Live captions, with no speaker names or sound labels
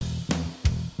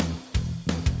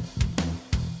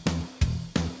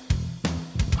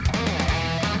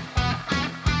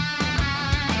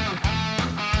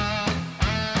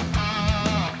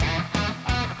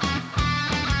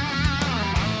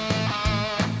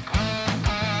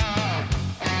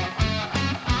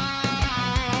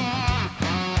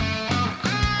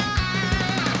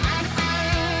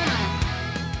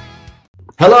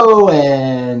Hello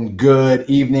and good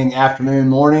evening, afternoon,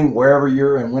 morning, wherever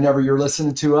you're and whenever you're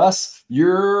listening to us.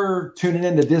 You're tuning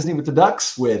in to Disney with the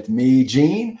Ducks with me,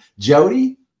 Gene,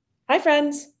 Jody. Hi,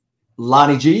 friends.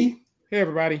 Lonnie G. Hey,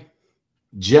 everybody.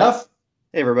 Jeff.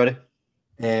 Hey, everybody.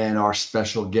 And our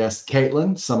special guest,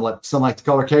 Caitlin. Some like to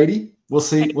call her Katie. We'll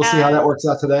see how that works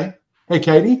out today. Hey,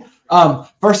 Katie.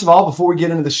 First of all, before we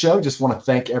get into the show, just want to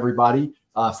thank everybody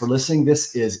for listening.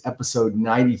 This is episode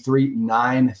 93.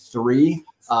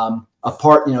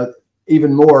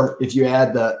 Even more if you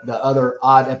add the other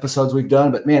odd episodes we've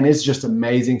done. But man, it's just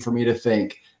amazing for me to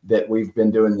think that we've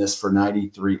been doing this for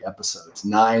 93 episodes.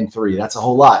 93. That's a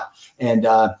whole lot. And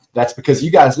that's because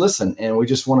you guys listen. And we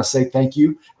just want to say thank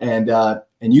you. And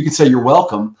you can say you're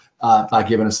welcome by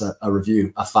giving us a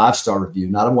review, a 5-star review,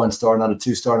 not a 1-star, not a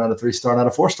 2-star, not a 3-star, not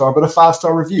a 4-star, but a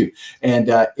 5-star review. And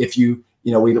if we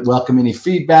welcome any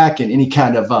feedback and any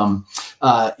kind of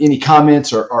any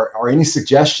comments or any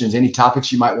suggestions, any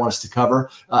topics you might want us to cover.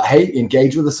 Hey,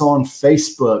 engage with us on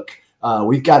Facebook.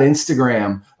 We've got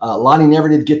Instagram. Lonnie never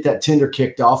did get that Tinder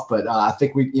kicked off, but I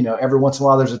think every once in a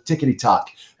while there's a tickety talk.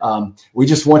 We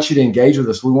just want you to engage with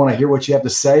us. We want to hear what you have to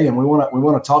say, and we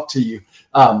want to talk to you.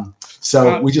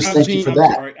 So we just thank you for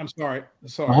that. I'm sorry.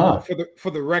 Uh-huh.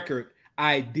 For the record,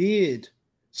 I did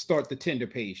start the Tinder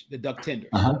page, the Duck Tinder.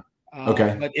 Uh-huh.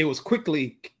 Okay. But it was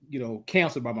quickly,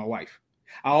 canceled by my wife.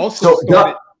 I also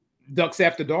started Ducks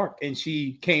After Dark, and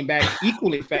she came back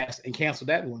equally fast and canceled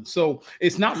that one. So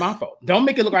it's not my fault. Don't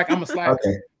make it look like I'm a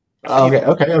slacker.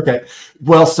 Okay.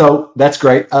 Well, so that's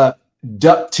great.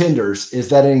 Duck Tenders, is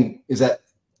that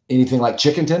anything like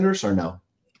chicken tenders or no?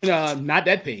 Not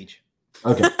that page.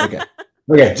 Okay.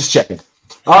 Just checking.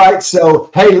 All right.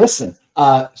 So, hey, listen,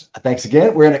 thanks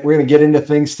again. We're going to get into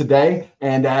things today.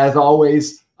 And as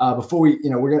always, before we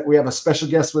have a special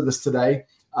guest with us today.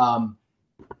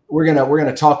 We're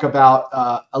gonna talk about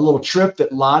a little trip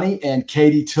that Lonnie and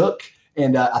Katie took,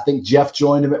 and I think Jeff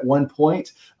joined them at one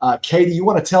point. Katie, you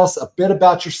want to tell us a bit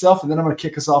about yourself, and then I'm going to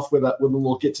kick us off with a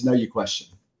little get to know you question.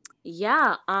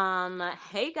 Yeah.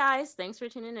 Hey guys, thanks for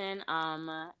tuning in.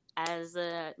 As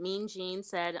Mean Gene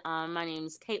said, my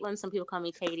name's Caitlin. Some people call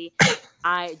me Katie.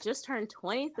 I just turned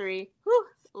 23. Whew,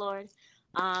 Lord.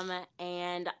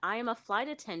 And I am a flight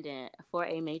attendant for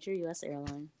a major U.S.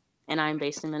 airline, and I'm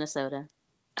based in Minnesota.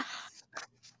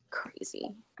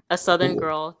 Crazy. A Southern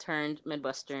girl turned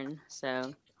Midwestern.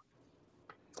 So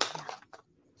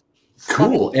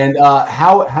cool. And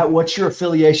what's your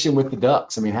affiliation with the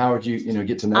Ducks? I mean, how would you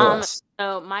get to know us?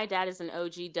 So my dad is an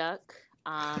OG Duck.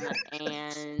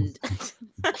 And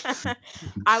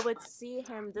I would see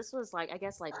him. This was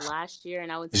last year,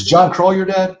 and I would. Is John Kroll your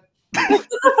dad? I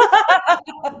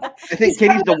think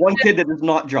Katie's the one kid that is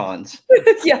not John's.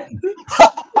 Yeah.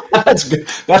 That's good.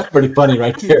 That's pretty funny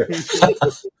right there.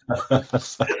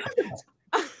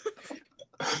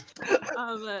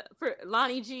 For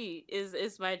Lonnie G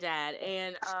is my dad,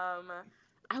 and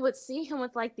I would see him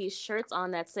with like these shirts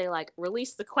on that say like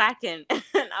 "Release the Quacken," and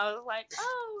I was like,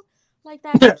 oh, like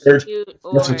that's cute.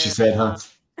 That's what you said, huh?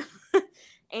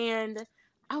 And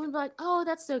I would be like, oh,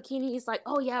 that's so cute. And he's like,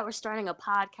 oh, yeah, we're starting a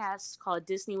podcast called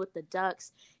Disney with the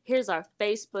Ducks. Here's our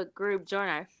Facebook group. Join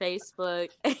our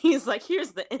Facebook. And he's like,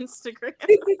 here's the Instagram.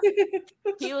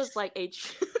 He was like,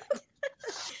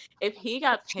 if he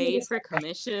got paid for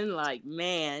commission, like,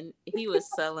 man, he was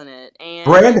selling it. And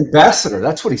brand ambassador.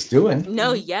 That's what he's doing.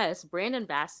 No, yes, brand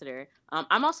ambassador.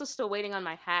 I'm also still waiting on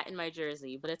my hat and my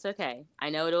jersey, but it's okay. I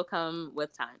know it'll come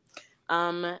with time.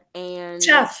 And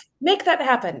Jeff, make that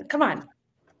happen. Come on.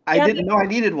 I didn't know I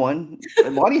needed one.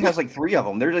 Lonnie has like 3 of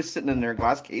them. They're just sitting in their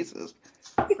glass cases.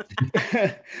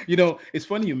 It's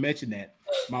funny you mentioned that.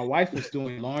 My wife was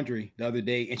doing laundry the other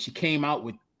day, and she came out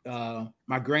with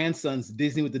my grandson's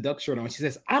Disney with the Duck shirt on. She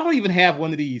says, I don't even have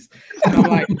one of these. And I'm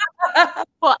like,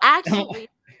 well, actually,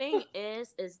 the thing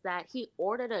is that he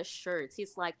ordered us shirts.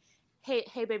 He's like,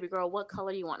 hey, baby girl, what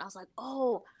color do you want? I was like,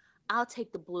 oh, I'll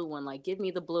take the blue one. Like, give me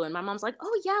the blue. And my mom's like,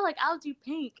 oh, yeah, like, I'll do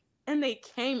pink. And they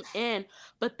came in,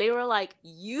 but they were like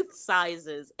youth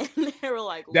sizes. And they were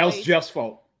like, that was Jeff's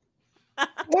fault.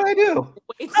 What I do?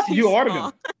 You ordered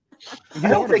them. I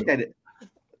don't think I did.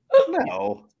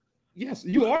 No. Yes,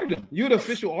 you ordered them. You're the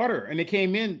official order, and they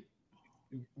came in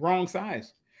wrong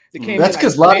size. That's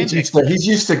because Lonnie's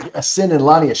used to sending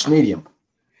Lonnie a medium.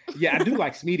 Yeah, I do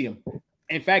like medium.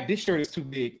 In fact, this shirt is too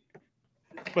big.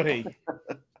 But hey,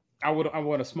 I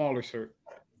want a smaller shirt.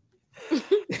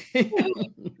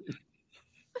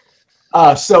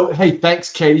 So, hey,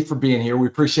 thanks, Katie, for being here. We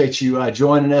appreciate you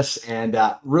joining us, and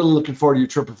really looking forward to your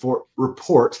trip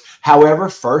report. However,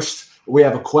 first, we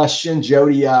have a question.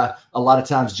 Jody, a lot of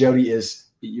times Jody is,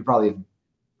 you probably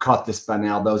caught this by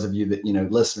now, those of you that,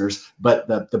 listeners, but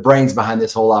the brains behind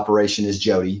this whole operation is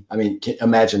Jody. I mean,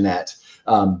 imagine that.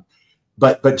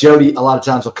 But Jody, a lot of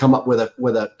times will come up with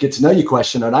a get to know you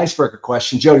question, an icebreaker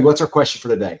question. Jody, what's our question for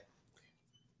today?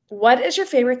 What is your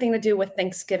favorite thing to do with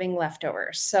Thanksgiving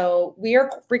leftovers? So we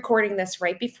are recording this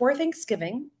right before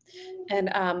Thanksgiving.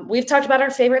 And we've talked about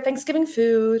our favorite Thanksgiving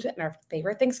food and our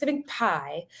favorite Thanksgiving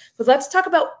pie. But let's talk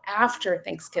about after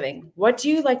Thanksgiving. What do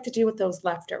you like to do with those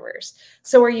leftovers?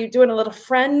 So are you doing a little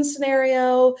friend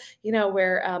scenario,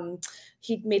 where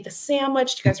he made the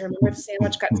sandwich? Do you guys remember the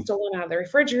sandwich got stolen out of the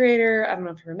refrigerator? I don't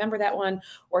know if you remember that one.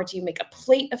 Or do you make a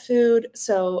plate of food?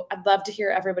 So I'd love to hear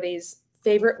everybody's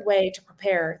favorite way to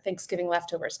prepare Thanksgiving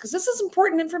leftovers, because this is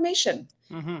important information.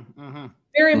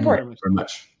 Very important. Very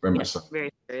much so.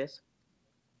 Very serious.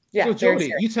 Yeah. So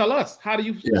Jody, you tell us, what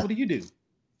do you do?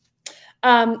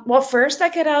 Well, first I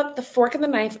get out the fork and the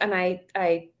knife and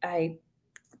I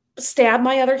stab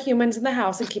my other humans in the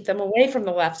house and keep them away from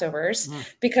the leftovers,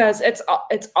 because it's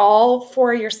all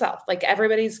for yourself. Like,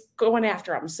 everybody's going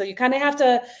after them. So you kind of have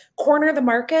to corner the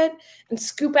market and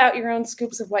scoop out your own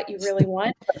scoops of what you really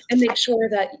want and make sure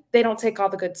that they don't take all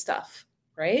the good stuff.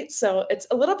 Right. So it's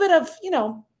a little bit of,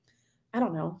 I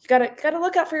don't know, you gotta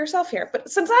look out for yourself here. But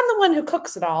since I'm the one who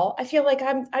cooks it all, I feel like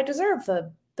I deserve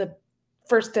the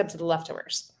first dibs of the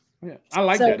leftovers. Yeah, I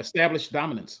like that established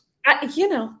dominance. You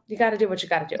got to do what you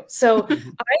got to do. So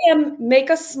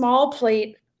make a small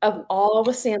plate of all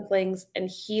the samplings and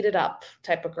heat it up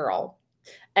type of girl,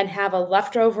 and have a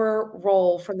leftover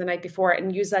roll from the night before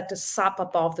and use that to sop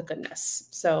up all of the goodness.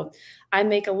 So I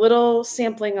make a little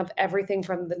sampling of everything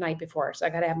from the night before. So I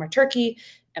got to have my turkey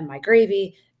and my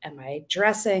gravy and my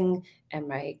dressing and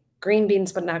my green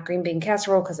beans, but not green bean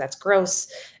casserole because that's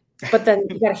gross. But then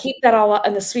you got to heat that all up,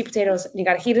 and the sweet potatoes, and you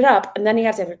got to heat it up. And then you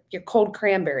have to have your cold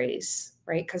cranberries,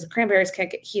 right? Because the cranberries can't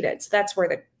get heated. So that's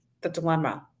where the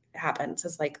dilemma happens,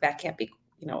 is like, that can't be,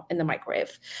 in the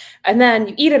microwave. And then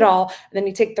you eat it all, and then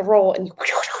you take the roll and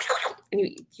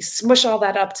you smush all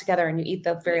that up together, and you eat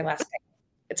the very last thing.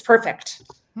 It's perfect.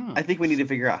 I think we need to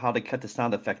figure out how to cut the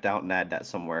sound effect out and add that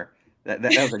somewhere.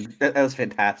 That was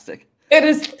fantastic. It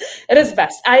is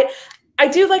best. I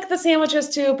do like the sandwiches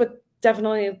too, but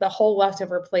definitely the whole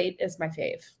leftover plate is my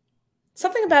fave.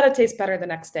 Something about it tastes better the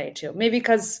next day too. Maybe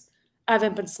because I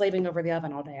haven't been slaving over the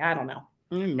oven all day. I don't know.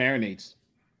 It marinates.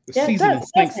 The Yeah, seasoning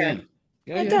sinks in.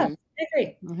 It does. I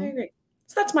agree. I agree.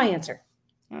 So that's my answer.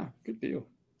 Ah, good deal.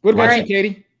 What about you,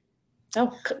 Katie?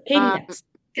 Oh, Katie next.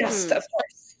 Yes, of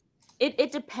course.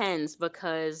 It depends,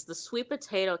 because the sweet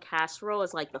potato casserole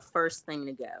is like the first thing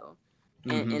to go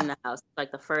in the house,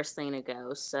 like the first thing to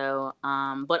go. So,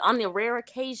 but on the rare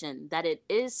occasion that it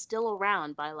is still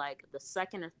around by like the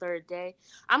second or third day,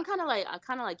 I'm kind of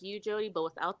like you, Jody, but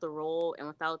without the roll and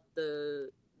without the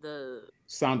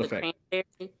sound effect.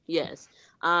 Cranberry. Yes.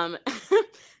 And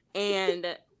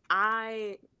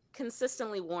I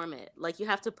consistently warm it. Like, you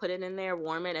have to put it in there,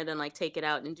 warm it, and then like take it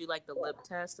out and do like the lip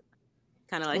test,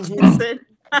 kind of like you said,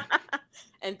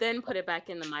 and then put it back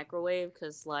in the microwave,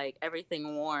 because like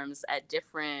everything warms at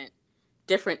different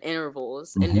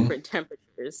intervals and different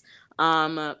temperatures.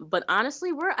 But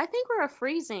honestly, I think we're a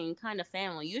freezing kind of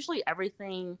family. Usually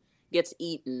everything gets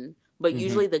eaten, but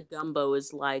usually the gumbo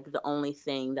is like the only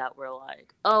thing that we're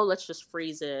like, oh, let's just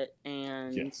freeze it.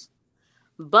 And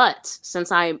but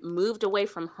since I moved away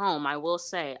from home, I will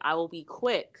say I will be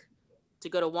quick to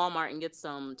go to Walmart and get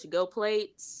some to-go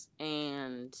plates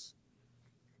and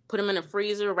put them in a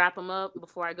freezer, wrap them up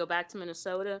before I go back to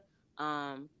Minnesota.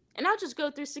 And I'll just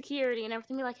go through security and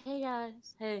everything, be like, hey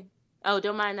guys, hey. Oh,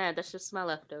 don't mind that. That's just my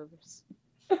leftovers.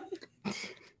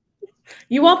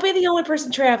 You won't be the only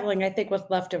person traveling, I think, with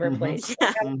leftover plates.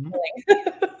 Yeah.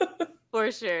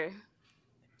 For sure.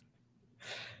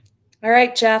 All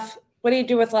right, Jeff, what do you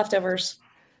do with leftovers?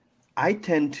 I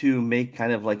tend to make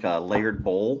kind of like a layered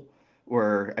bowl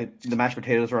where the mashed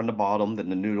potatoes are on the bottom, then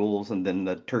the noodles, and then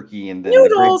the turkey, and then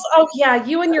noodles. Oh yeah,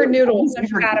 you and your noodles. I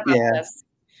forgot about this.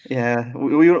 Yeah,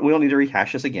 we don't need to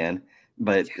rehash this again,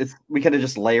 but we kind of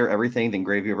just layer everything, then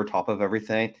gravy over top of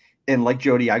everything, and like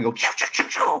Jody, I go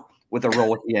with a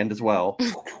roll at the end as well.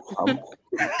 Gotta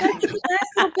get the last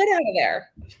little bit out of there.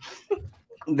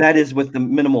 That is with the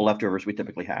minimal leftovers we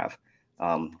typically have.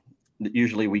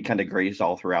 Usually we kind of graze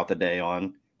all throughout the day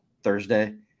on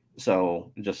Thursday.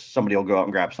 So just somebody will go out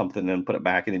and grab something and put it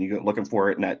back, and then you go looking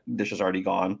for it, and that dish is already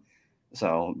gone.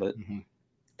 So, but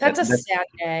that's a sad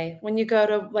day when you go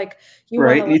to like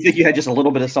right. You think you had just a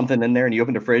little bit of something in there, and you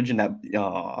open the fridge, and that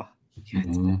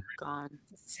it's gone.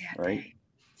 Sad right. Day.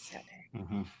 Sad day.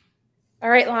 All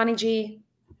right, Lonnie G,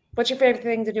 what's your favorite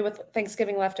thing to do with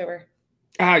Thanksgiving leftover?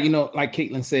 Like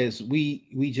Caitlin says,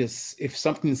 we just, if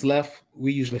something's left,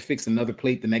 we usually fix another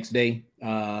plate the next day.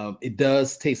 It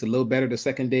does taste a little better the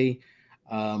second day.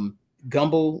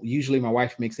 Gumbo, usually my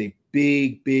wife makes a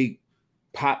big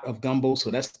pot of gumbo,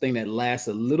 so that's the thing that lasts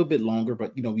a little bit longer.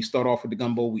 But we start off with the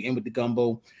gumbo, we end with the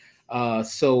gumbo.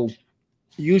 So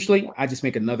usually I just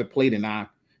make another plate, and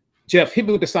Jeff, hit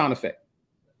me with the sound effect.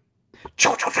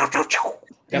 That's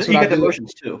what I do. The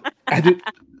motions too. I do.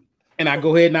 And I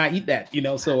go ahead and I eat that,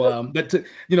 So, but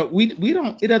we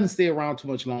don't. It doesn't stay around too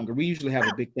much longer. We usually have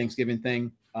a big Thanksgiving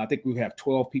thing. I think we have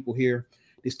 12 people here.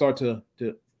 They start to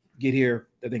get here.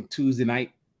 I think Tuesday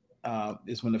night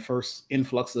is when the first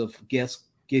influx of guests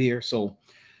get here. So,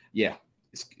 yeah,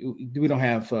 we don't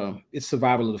have. It's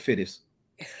survival of the fittest.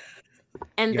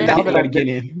 And now that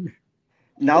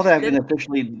I've been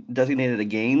officially designated a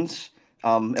Gaines,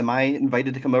 am I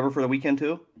invited to come over for the weekend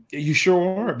too? You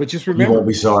sure are, but just remember, you won't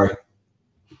be sorry.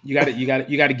 You got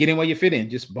to get in where you fit in.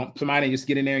 Just bump somebody and just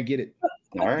get in there and get it.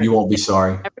 All right. You won't be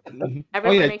sorry.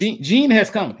 Oh yeah, Gene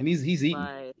has come and he's eating.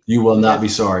 You will not be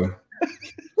sorry.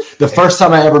 The first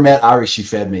time I ever met Irie, she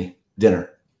fed me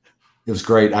dinner. It was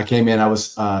great. I came in. I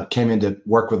was came in to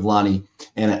work with Lonnie,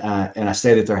 and I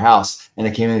stayed at their house. And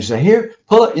I came in and she said, "Here,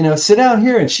 pull up. Sit down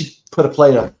here." And she put a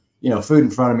plate of food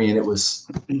in front of me, and it was,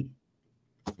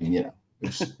 it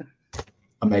was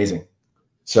amazing.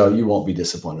 So you won't be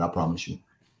disappointed. I promise you.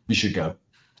 You should go.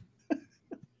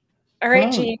 All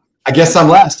right, Gene. I guess I'm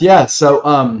last. Yeah. So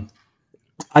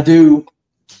I do.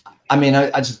 I mean,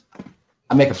 I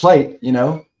make a plate,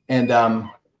 and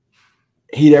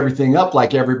heat everything up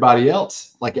like everybody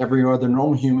else, like every other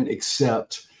normal human,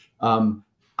 except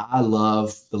I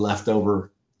love the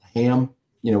leftover ham.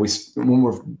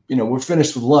 When we're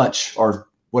finished with lunch or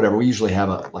whatever, we usually have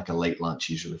a late lunch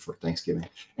usually for Thanksgiving,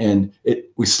 and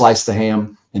we slice the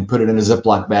ham and put it in a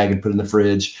Ziploc bag and put it in the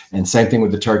fridge. And same thing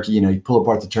with the turkey. You pull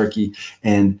apart the turkey,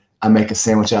 and I make a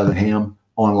sandwich out of the ham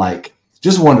on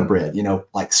just Wonder Bread.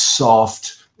 Like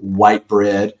soft white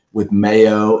bread with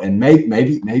mayo and maybe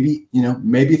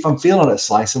if I'm feeling it, a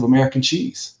slice of American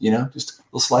cheese. Just a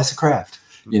little slice of Kraft.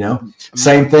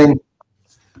 Same thing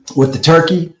with the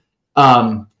turkey.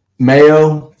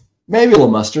 Mayo, maybe a little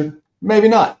mustard, maybe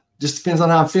not. Just depends on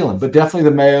how I'm feeling. But definitely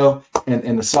the mayo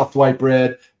and the soft white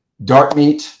bread. Dark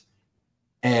meat,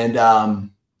 and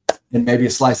maybe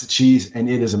a slice of cheese, and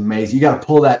it is amazing. You got to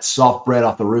pull that soft bread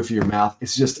off the roof of your mouth.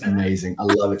 It's just amazing. I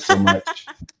love it so much.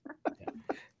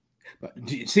 But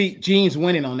see, Gene's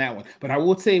winning on that one. But I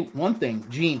will say one thing,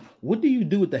 Gene. What do you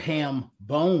do with the ham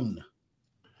bone?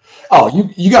 Oh,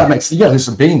 you got to do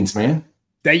some beans, man.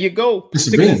 There you go.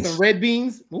 Some beans. Some red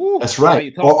beans. Ooh, that's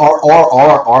right.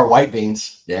 Or white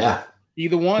beans. Yeah.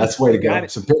 Either one. That's the way to go.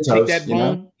 Some pintos. Take that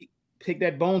bone. Take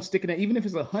that bone, stick it in, even if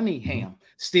it's a honey ham,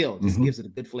 still just gives it a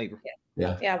good flavor.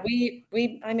 Yeah.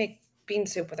 I make bean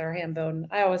soup with our ham bone.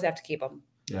 I always have to keep them.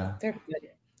 Yeah. They're good.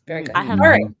 Very good. I have all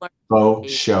right.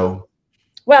 Show.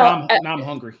 Well, now I'm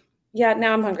hungry. Yeah,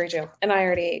 now I'm hungry too. And I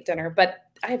already ate dinner, but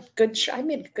I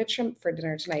made good shrimp for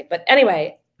dinner tonight. But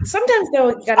anyway, sometimes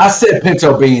though, I said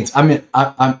pinto beans. I meant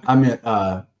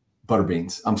butter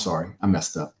beans. I'm sorry. I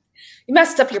messed up. You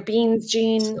messed up your beans,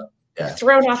 Gene. Yeah.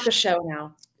 Thrown off the show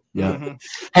now. Yeah. Mm-hmm.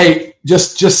 Hey,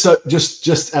 just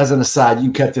as an aside,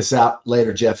 you can cut this out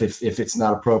later, Jeff, if it's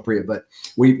not appropriate. But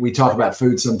we talk about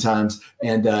food sometimes,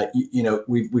 and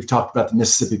we've talked about the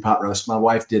Mississippi pot roast. My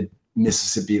wife did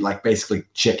Mississippi, like basically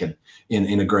chicken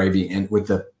in a gravy and with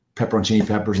the pepperoncini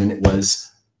peppers, and it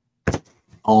was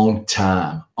on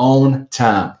time.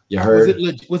 You heard?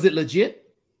 Was it legit?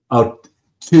 Oh,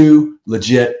 too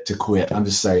legit to quit. I'm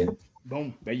just saying.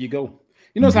 Boom. There you go.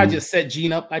 You notice I just set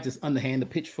Gene up. I just underhand the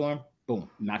pitch for him. Boom.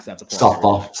 Knocks out the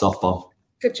ball. Softball.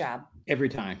 Good job. Every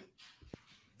time.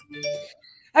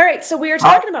 All right. So we were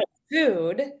talking about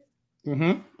food.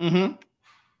 Mm-hmm.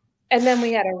 And then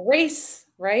we had a race,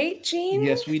 right, Gene?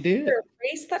 Yes, we did. Was there a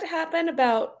race that happened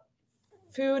about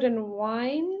food and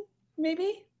wine,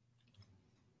 maybe?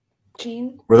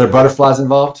 Gene? Were there butterflies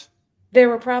involved? There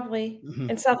were probably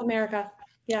in South America.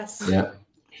 Yes. Yeah.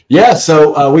 Yeah,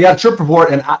 so we got a trip report,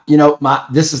 and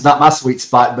this is not my sweet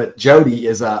spot, but Jody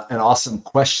is an awesome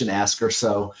question asker.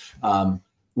 So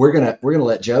we're gonna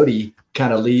let Jody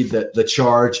kind of lead the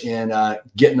charge in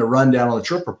getting a rundown on the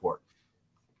trip report.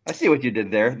 I see what you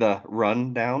did there, the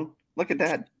rundown. Look at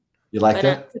that. You like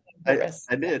that? I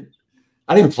did.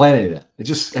 I didn't even plan any of that.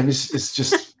 It's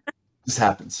just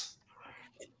happens.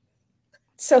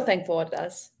 So thankful it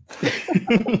does.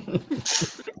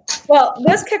 Well,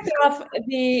 this kicked off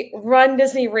the Run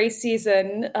Disney race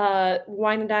season.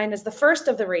 Wine and Dine is the first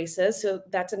of the races. So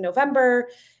that's in November.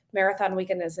 Marathon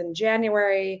weekend is in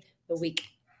January. The week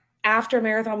after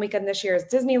marathon weekend this year is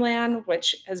Disneyland,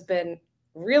 which has been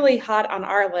really hot on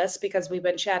our list because we've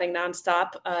been chatting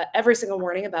nonstop every single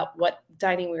morning about what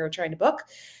dining we were trying to book.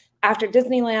 After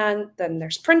Disneyland, then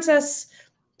there's Princess.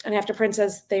 And after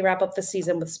Princess, they wrap up the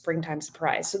season with Springtime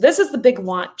Surprise. So this is the big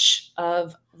launch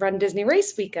of Run Disney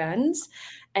Race Weekends.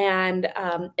 And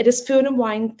it is food and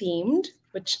wine themed,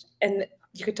 and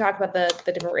you could talk about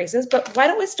the different races, but why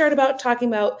don't we start about talking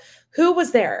about who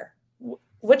was there?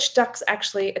 Which ducks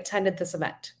actually attended this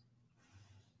event?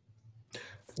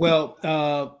 Well,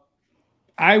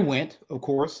 I went, of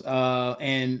course,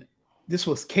 and this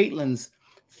was Caitlin's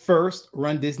first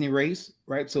Run Disney race,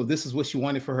 right? So this is what she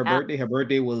wanted for her birthday. Her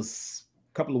birthday was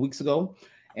a couple of weeks ago,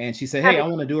 and she said, "Hey, I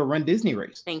want to do a Run Disney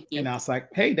race." Thank you. And I was like,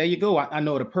 "Hey, there you go. I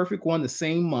know the perfect one the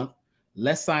same month.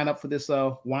 Let's sign up for this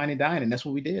wine and dine," and that's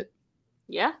what we did.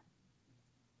 Yeah.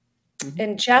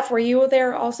 And Jeff, were you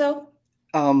there also?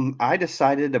 I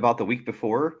decided about the week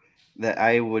before that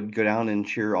I would go down and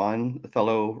cheer on the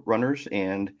fellow runners,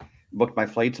 and booked my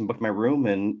flights and booked my room,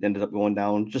 and ended up going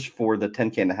down just for the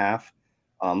 10K and a half.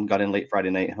 Got in late Friday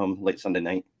night, home late Sunday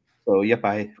night. So yep,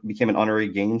 I became an honorary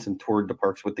Gaines and toured the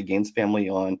parks with the Gaines family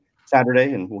on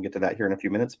Saturday, and we'll get to that here in a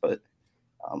few minutes. But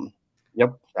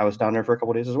yep, I was down there for a couple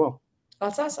of days as well.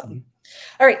 That's awesome.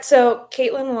 All right. So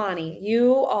Caitlin and Lonnie,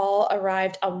 you all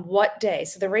arrived on what day?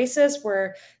 So the races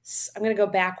were, I'm going to go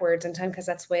backwards in time because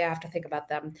that's the way I have to think about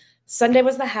them. Sunday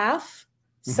was the half.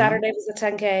 Saturday was the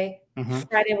 10K.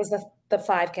 Friday was the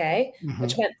 5K,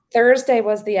 which meant Thursday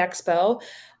was the expo.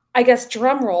 I guess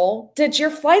drum roll. Did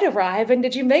your flight arrive and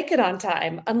did you make it on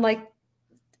time? Unlike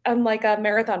a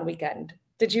marathon weekend,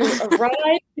 did you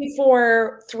arrive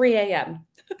before 3 a.m.?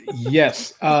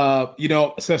 Yes.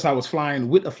 Since I was flying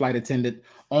with a flight attendant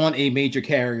on a major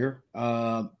carrier,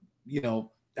 I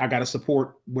got to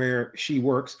support where she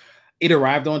works. It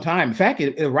arrived on time. In fact,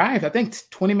 it arrived, I think,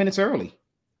 20 minutes early.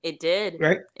 It did.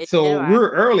 Right. So we're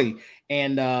early,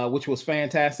 and which was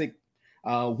fantastic.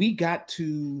 We got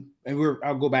to, and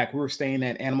I'll go back. We were staying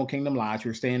at Animal Kingdom Lodge. We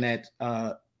were staying at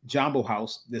Jambo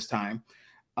House this time.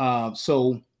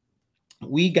 So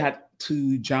we got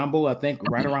to Jambo, I think,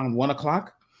 right around 1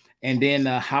 o'clock, and then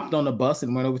hopped on the bus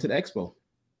and went over to the expo.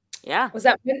 Yeah. Was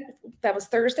that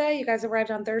Thursday? You guys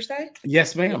arrived on Thursday?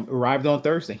 Yes, ma'am. Arrived on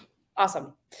Thursday.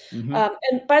 Awesome.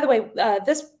 And by the way,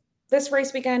 this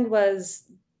race weekend was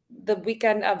the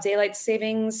weekend of daylight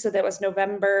savings. So that was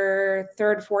November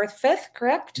 3rd, 4th, 5th,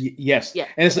 correct? Yes. Yeah.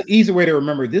 And it's an easy way to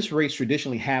remember. This race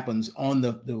traditionally happens on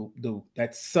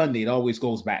that Sunday. It always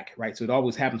goes back, right? So it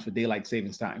always happens for daylight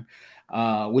savings time,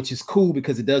 which is cool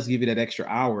because it does give you that extra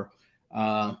hour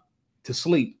to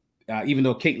sleep. Even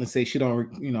though Caitlin says she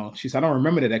don't, she said, "I don't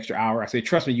remember that extra hour." I say,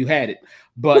 "Trust me, you had it."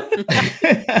 But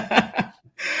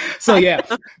so yeah,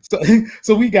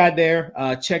 so we got there,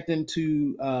 checked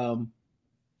into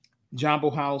Jambo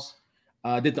House,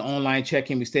 did the online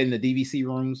check-in. We stayed in the DVC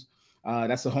rooms.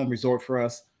 That's a home resort for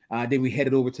us. Then we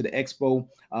headed over to the expo.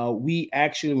 We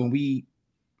actually, when we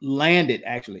landed,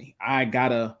 I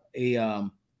got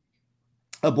a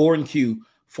boarding queue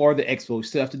for the expo. We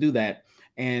still have to do that.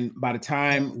 And by the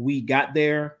time we got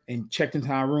there and checked into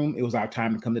our room, it was our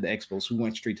time to come to the expo. So we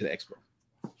went straight to the expo.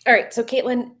 All right. So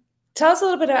Caitlin, tell us a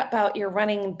little bit about your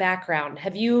running background.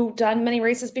 Have you done many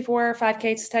races before?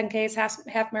 5Ks, 10Ks,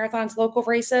 half marathons, local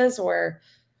races, or?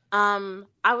 I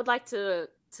would like to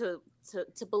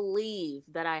believe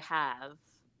that I have.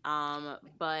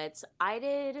 But I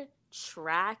did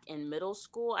track in middle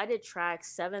school. I did track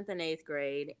 7th and 8th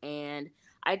grade, and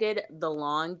I did the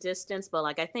long distance, but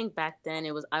I think back then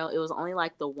it was only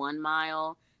like the 1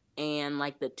 mile and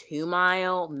like the 2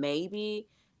 mile maybe.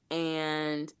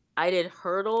 And I did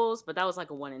hurdles, but that was like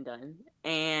a one and done.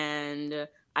 And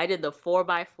I did the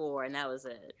 4x4 and that was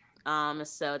it.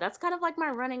 So that's kind of like my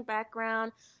running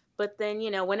background. But then,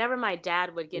 whenever my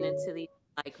dad would get into the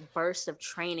burst of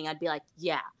training, I'd be like,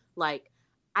 yeah,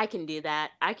 I can do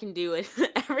that. I can do it.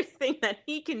 Everything that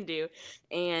he can do.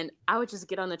 And I would just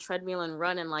get on the treadmill and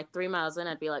run, and 3 miles in,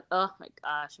 I'd be like, oh my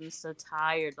gosh, I'm so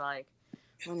tired.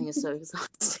 Running is so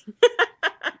exhausting.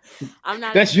 I'm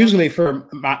not. That's usually for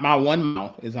my 1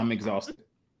 mile is I'm exhausted.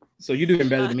 So you're doing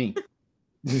better than me.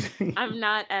 I'm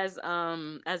not as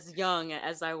young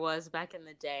as I was back in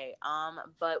the day.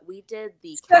 But we did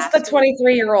the. That's the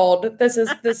 23-year-old. This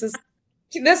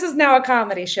is now a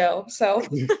comedy show. So.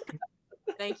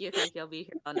 Thank you. I'll be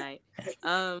here all night.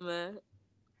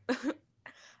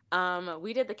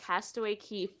 We did the Castaway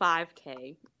Cay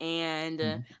 5K,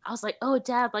 and I was like, "Oh,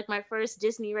 Dad, my first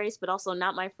Disney race, but also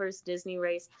not my first Disney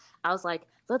race." I was like,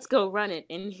 "Let's go run it,"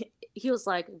 and he was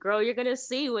like, "Girl, you're gonna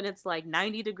see when it's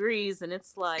 90 degrees and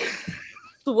it's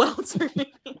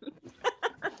sweltering."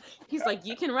 He's like,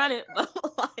 you can run it, but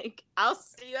like, I'll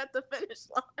see you at the finish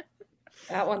line.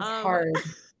 That one's hard.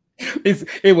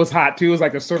 It was hot too. It was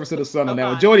like the surface of the sun on that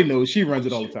one. Jody knows, she runs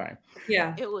it all the time.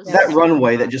 Yeah. It was That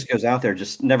runway that just goes out there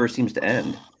just never seems to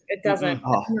end. It doesn't.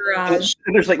 Oh. Mirage.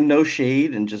 And there's like no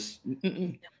shade and just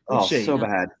shade. so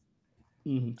bad.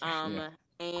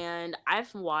 And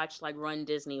I've watched like Run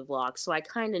Disney vlogs, so I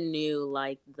kind of knew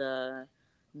like the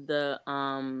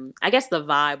I guess the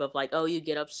vibe of like, oh, you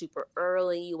get up super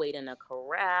early, you wait in a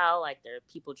corral, like there are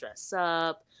people dress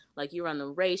up, like you run the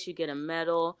race, you get a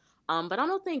medal. But I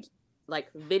don't think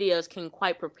like videos can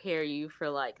quite prepare you for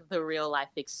like the real life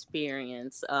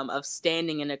experience of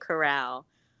standing in a corral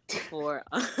for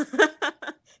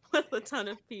with a ton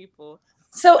of people.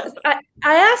 So I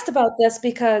asked about this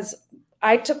because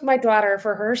I took my daughter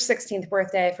for her 16th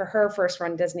birthday for her first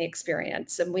Run Disney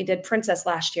experience, and we did Princess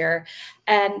last year.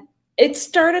 And it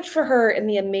started for her in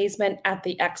the amazement at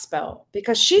the expo,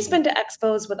 because she's been to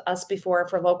expos with us before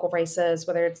for local races,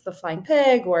 whether it's the Flying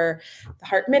Pig or the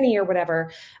Heart Mini or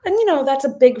whatever. And, you know, that's a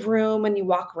big room and you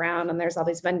walk around and there's all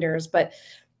these vendors. But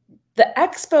the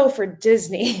expo for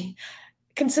Disney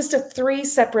consists of 3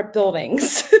 separate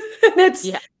buildings. And it's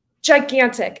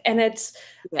gigantic and it's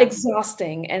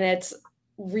exhausting and it's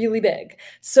really big.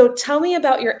 So tell me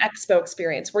about your expo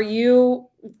experience. Were you,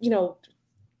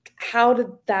 how did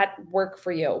that work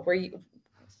for you?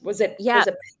 Was it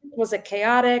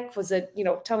chaotic? Was it,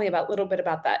 tell me a little bit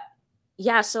about that.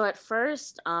 Yeah, so at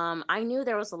first, I knew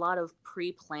there was a lot of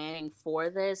pre-planning for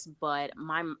this, but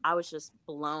I was just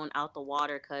blown out the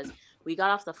water because we got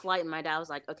off the flight and my dad was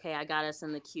like, "Okay, I got us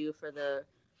in the queue for the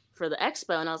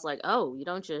expo," and I was like, "Oh, you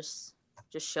don't just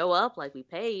show up, like we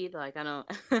paid, like I don't."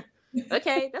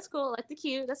 Okay, that's cool, like the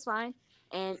queue, that's fine.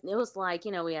 And it was like,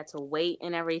 we had to wait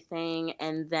and everything,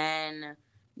 and then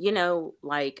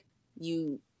like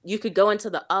you could go into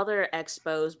the other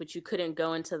expos, but you couldn't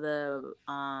go into the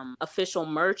official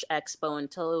merch expo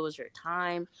until it was your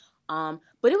time.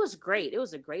 But it was great. It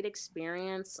was a great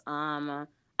experience.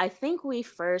 I think when we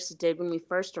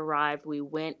first arrived, we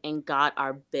went and got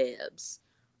our bibs.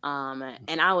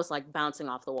 And I was like bouncing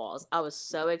off the walls. I was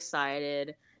so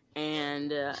excited.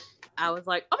 And I was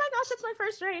like, oh my gosh, it's my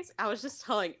first race. I was just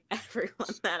telling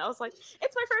everyone that. I was like,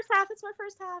 it's my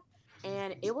first half.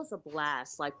 And it was a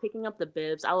blast. Like picking up the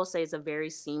bibs, I will say it's a very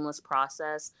seamless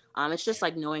process. It's just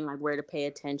like knowing like where to pay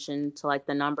attention to like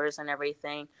the numbers and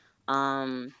everything.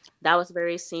 That was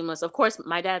very seamless. Of course,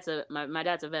 my dad's a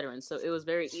veteran, so it was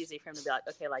very easy for him to be like,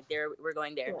 okay, like we're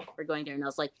going there. And I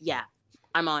was like, yeah,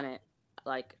 I'm on it.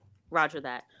 Like, roger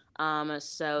that.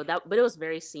 But it was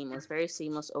very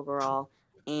seamless overall.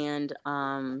 And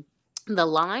the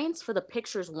lines for the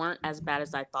pictures weren't as bad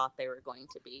as I thought they were going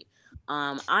to be.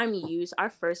 Our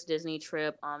first Disney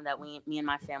trip that me and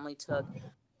my family took,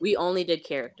 we only did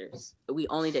characters.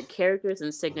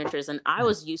 And signatures, and I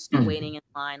was used to waiting in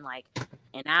line like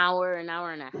an hour and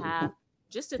a half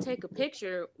just to take a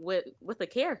picture with a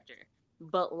character.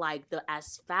 But like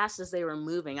as fast as they were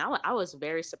moving, I was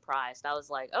very surprised. I was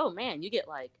like, oh man, you get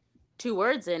like 2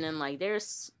 words in and like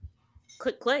there's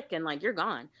click and like you're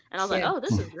gone. And I was like, oh,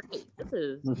 this is great.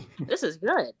 This is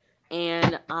good.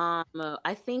 And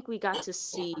I think we got to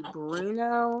see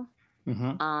Bruno.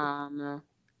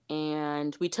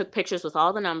 And we took pictures with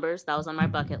all the numbers. That was on my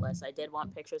bucket list. I did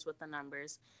want pictures with the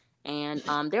numbers. And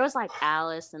there was like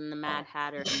Alice and the Mad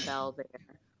Hatter and Belle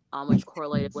there, which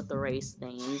correlated with the race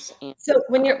themes. And so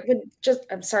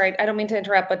I'm sorry, I don't mean to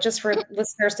interrupt, but just for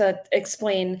listeners to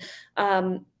explain,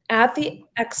 at the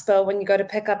expo, when you go to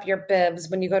pick up your bibs,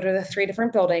 when you go to the 3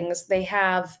 different buildings, they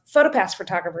have PhotoPass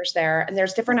photographers there, and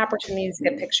there's different opportunities to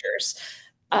get pictures.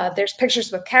 There's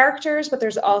pictures with characters, but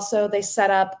there's also, they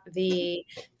set up the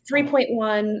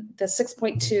 3.1, the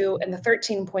 6.2, and the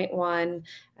 13.1,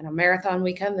 and a marathon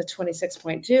weekend, the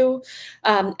 26.2,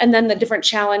 and then the different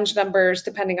challenge numbers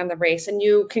depending on the race. And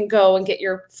you can go and get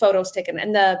your photos taken.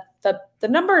 And the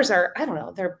numbers are, I don't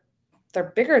know, they're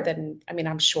bigger than, I mean,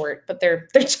 I'm short, but they're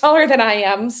taller than I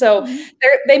am. So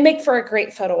they make for a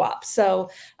great photo op. So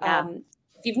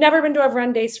if you've never been to a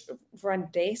Run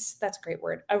Days, that's a great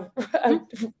word,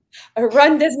 a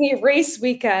Run Disney race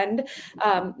weekend,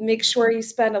 make sure you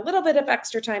spend a little bit of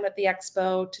extra time at the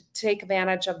expo to take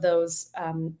advantage of those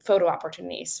photo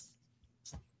opportunities.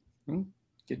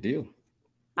 Good deal.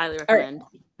 Highly recommend.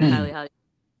 Highly.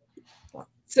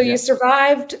 So you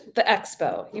survived the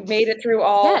expo. You made it through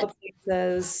all the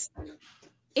places.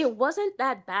 It wasn't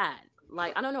that bad.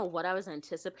 Like, I don't know what I was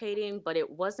anticipating, but it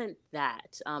wasn't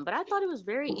that. But I thought it was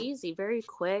very easy, very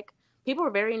quick. People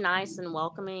were very nice and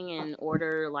welcoming and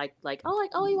order like,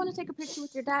 oh, you want to take a picture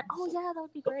with your dad? Oh yeah, that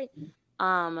would be great.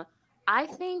 I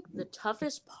think the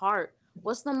toughest part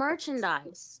was the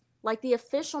merchandise, like the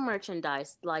official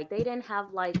merchandise. Like they didn't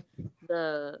have like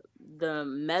the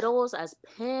medals as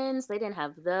pins. They didn't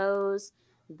have those.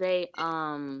 They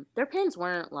their pins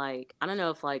weren't like, I don't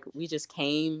know if like we just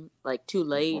came like too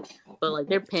late, but like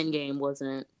their pin game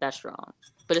wasn't that strong.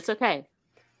 But it's okay.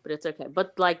 But it's okay.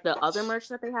 But like the other merch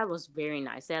that they had was very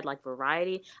nice. They had like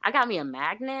variety. I got me a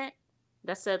magnet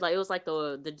that said like, it was like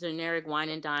the generic Wine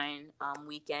and Dine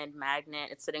weekend magnet.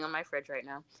 It's sitting on my fridge right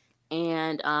now.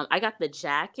 And I got the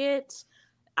jacket.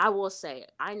 I will say,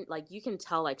 I like, you can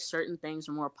tell like certain things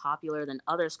are more popular than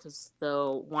others because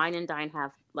the Wine and Dine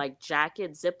have like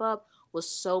jacket zip up was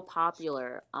so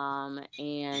popular.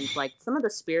 And like some of the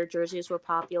Spirit jerseys were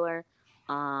popular.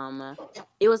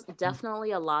 It was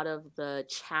definitely a lot of the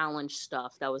challenge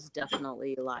stuff that was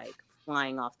definitely like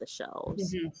flying off the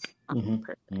shelves.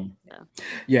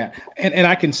 Yeah. And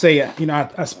I can say,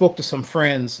 I spoke to some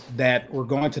friends that were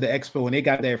going to the expo and they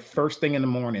got there first thing in the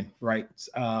morning, right?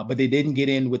 But they didn't get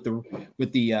in with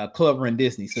the Club Run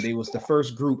Disney. So they was the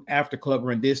first group after Club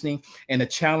Run Disney, and the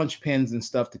challenge pins and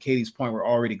stuff, to Katie's point, were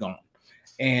already gone.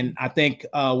 And I think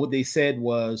what they said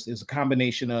was a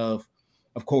combination of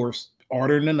course,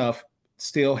 ordering enough,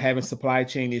 still having supply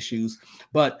chain issues,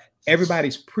 but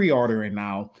everybody's pre-ordering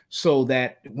now, so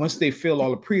that once they fill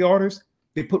all the pre-orders,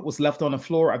 they put what's left on the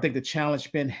floor. I think the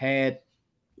challenge pin had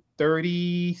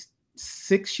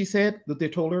 36, she said, that they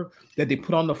told her that they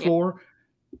put on the floor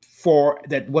for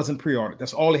that wasn't pre-ordered.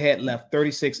 That's all they had left,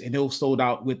 36, and it was sold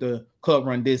out with the Club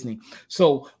Run Disney.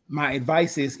 So my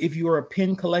advice is, if you are a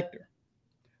pin collector,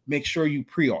 make sure you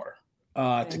pre-order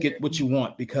to get what you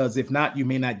want, because if not, you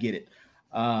may not get it.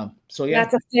 So yeah,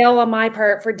 that's a fail on my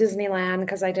part for Disneyland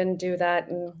because I didn't do that,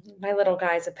 and my little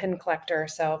guy's a pin collector,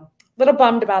 so a little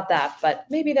bummed about that. But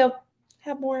maybe they'll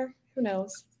have more. Who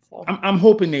knows? So I'm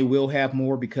hoping they will have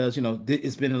more, because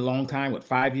it's been a long time,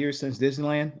 5 years since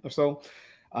Disneyland or so.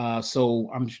 So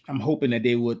I'm hoping that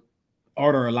they would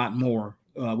order a lot more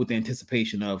with the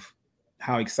anticipation of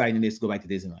how exciting it is to go back to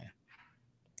Disneyland.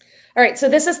 All right, so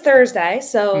this is Thursday,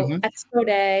 so Expo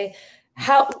Day.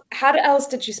 What else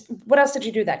did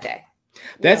you do that day?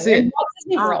 That's it. Walt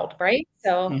Disney World, right?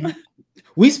 So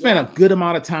we spent a good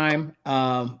amount of time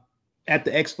at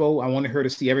the expo. I wanted her to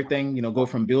see everything, go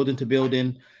from building to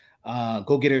building,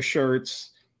 go get her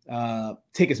shirts,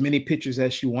 take as many pictures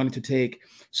as she wanted to take.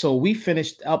 So we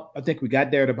finished up, I think we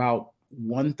got there at about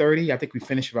 1:30. I think we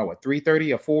finished about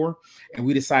 3:30 or 4, and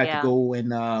we decided to go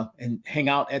and hang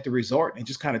out at the resort and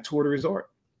just kind of tour the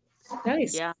resort.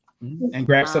 Nice. Yeah. And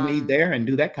grab something to eat there and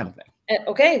do that kind of thing.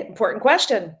 Okay, important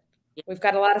question. We've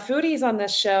got a lot of foodies on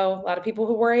this show, a lot of people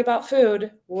who worry about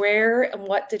food. Where and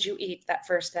what did you eat that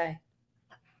first day?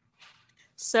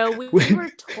 So we were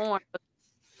torn.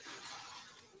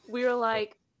 We were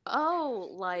like, oh,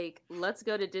 like, let's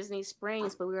go to Disney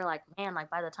Springs. But we were like, man,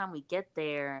 like, by the time we get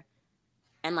there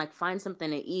and like find something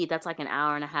to eat, that's like an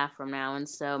hour and a half from now. And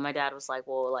so my dad was like,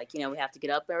 well, like, we have to get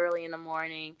up early in the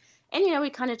morning. And, we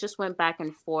kind of just went back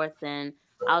and forth. And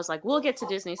I was like, we'll get to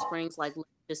Disney Springs, like, let's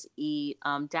just eat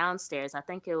downstairs. I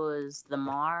think it was the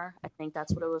Mar. I think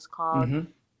that's what it was called.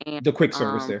 And the quick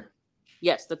service there.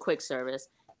 Yes, the quick service.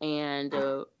 And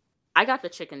I got the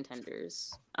chicken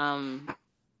tenders. The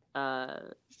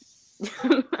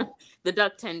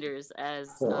duck tenders, as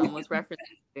was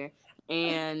referenced here.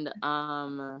 And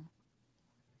my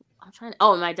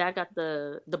dad got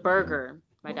the burger.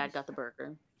 My dad got the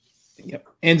burger. Yep.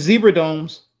 And Zebra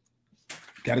Domes.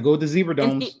 Got to go with the Zebra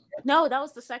Domes. No, that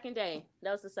was the second day.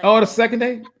 The second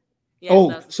day?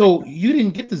 Yes, so you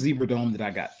didn't get the Zebra Dome that I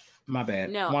got. My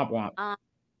bad. No. Womp womp.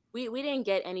 We didn't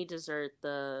get any dessert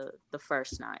the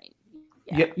first night.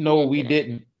 We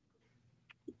didn't.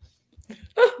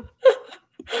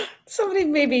 Somebody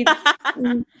maybe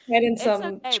had in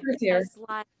some truth here.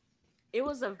 Like, it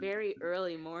was a very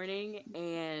early morning,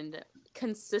 and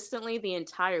consistently the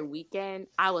entire weekend,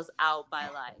 I was out by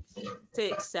like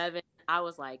 6, 7. I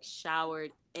was like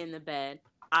showered in the bed,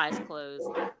 eyes closed.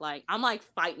 Like, I'm like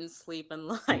fighting sleep, and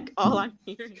like all I'm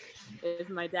hearing is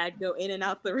my dad go in and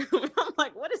out the room. I'm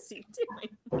like, what is he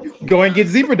doing? Go and get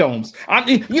Zebra Domes.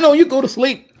 You go to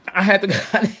sleep. I had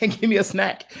to give me a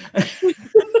snack.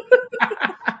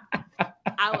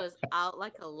 I was out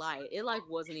like a light. It like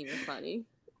wasn't even funny.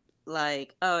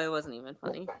 Like, it wasn't even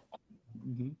funny.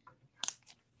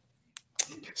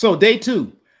 So day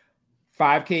 2,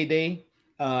 5K day.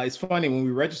 It's funny, when we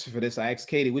registered for this, I asked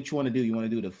Katie, what you want to do? You want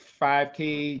to do the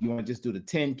 5K? You want to just do the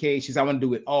 10K? She said, I want to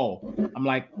do it all. I'm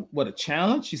like, what, a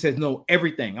challenge? She says, no,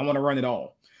 everything. I want to run it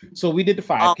all. So we did the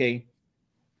 5K.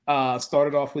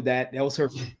 Started off with that. That was her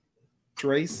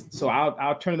race. So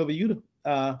I'll turn it over to you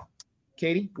to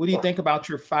Katie, what do you think about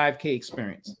your 5K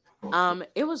experience?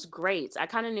 It was great. I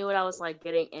kind of knew what I was like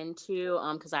getting into,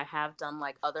 because I have done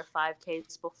like other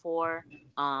 5Ks before.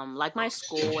 Like my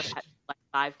school would have like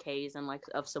 5Ks and like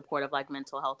of support of like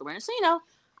mental health awareness. So,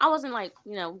 I wasn't like,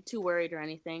 too worried or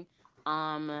anything.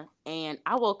 And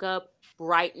I woke up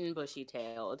bright and bushy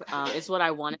tailed. Is what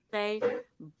I want to say,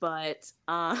 but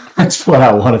That's what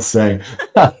I want to say.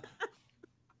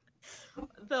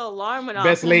 the alarm went off.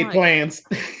 Best laid plans.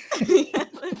 I'm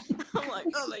like,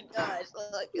 oh my gosh,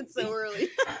 like it's so early.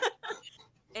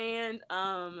 And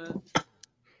I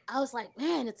was like,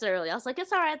 man, it's early. I was like,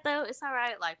 it's all right though. It's all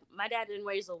right. Like my dad didn't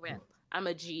raise a whip. I'm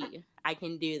a G. I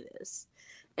can do this.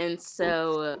 And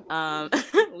so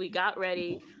we got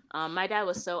ready. My dad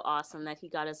was so awesome that he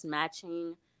got us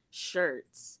matching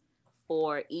shirts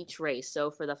for each race.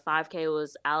 So for the 5K, it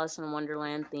was Alice in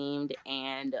Wonderland themed,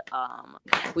 and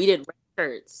we did red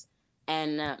shirts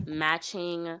and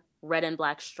matching red and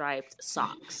black striped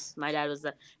socks. My dad was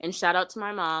and shout out to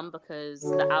my mom, because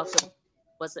the outfit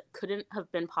couldn't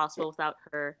have been possible without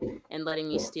her and letting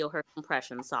me steal her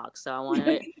compression socks. So I want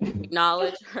to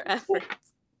acknowledge her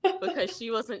efforts, because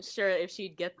she wasn't sure if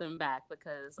she'd get them back,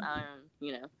 because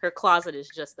her closet is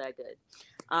just that good.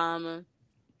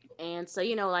 And so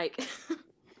like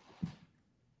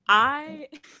my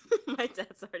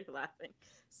dad's already laughing.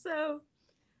 So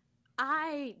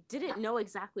I didn't know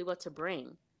exactly what to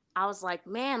bring. I was like,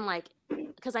 man, like,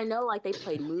 because I know like they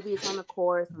played movies on the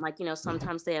course, and like,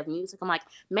 sometimes they have music. I'm like,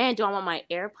 man, do I want my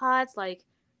AirPods? Like,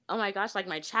 oh my gosh, like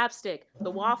my chapstick,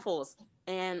 the waffles.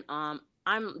 And I'm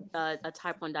a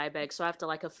type 1 diabetic, so I have to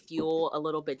like fuel a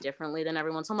little bit differently than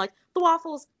everyone. So I'm like, the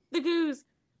waffles, the goose,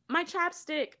 my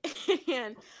chapstick.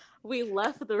 And we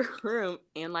left the room,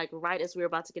 and like right as we were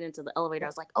about to get into the elevator, I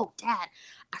was like, oh Dad,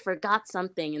 I forgot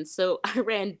something. And so I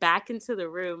ran back into the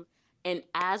room, and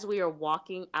as we are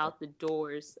walking out the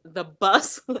doors, the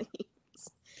bus leaves,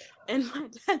 and my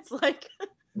dad's like,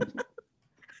 there's the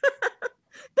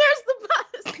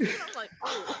bus. And I'm like,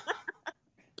 oh.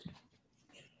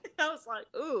 I was like,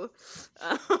 ooh,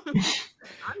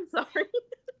 I'm sorry.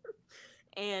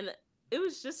 And it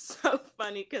was just so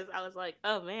funny, because I was like,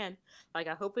 oh man, like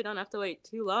I hope we don't have to wait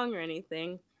too long or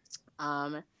anything.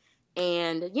 And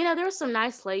there were some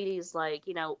nice ladies like,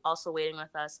 also waiting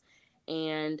with us.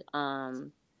 And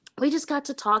we just got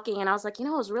to talking, and I was like, it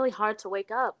was really hard to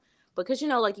wake up, because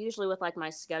like usually with like my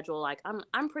schedule, like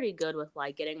I'm pretty good with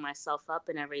like getting myself up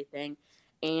and everything.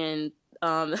 And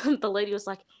the lady was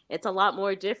like, it's a lot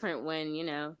more different when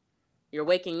you're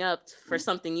waking up for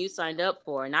something you signed up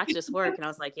for, not just work. And I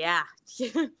was like, yeah,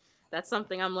 that's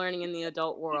something I'm learning in the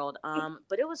adult world.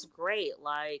 But it was great,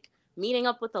 like meeting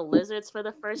up with the lizards for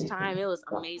the first time. It was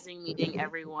amazing meeting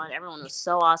everyone. Everyone was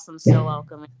so awesome, so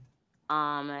welcoming.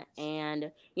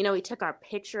 And we took our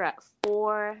picture at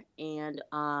 4, and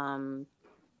then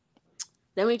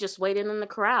we just waited in the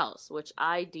corrals, which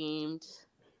I deemed,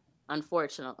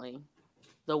 unfortunately,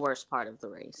 the worst part of the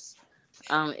race.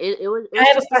 It was I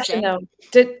have a question though.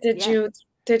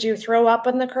 Did you throw up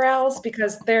in the corrals?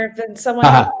 Because there have been someone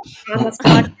on this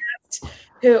podcast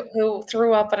who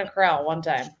threw up in a corral one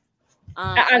time.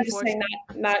 I'm just saying,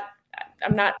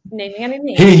 I'm not naming any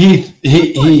names.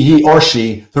 He or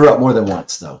she threw up more than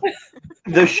once though.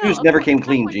 Those shoes never came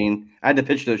clean, Gene. I had to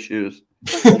pitch those shoes.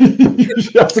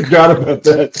 I forgot about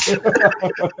that.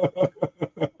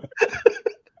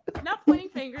 Not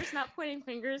pointing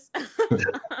fingers.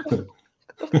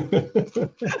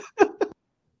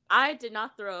 I did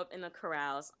not throw up in the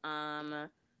corrals.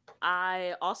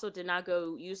 I also did not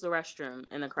go use the restroom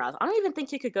in the corrals. I don't even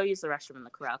think you could go use the restroom in the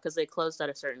corral, because they closed at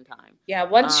a certain time. Yeah,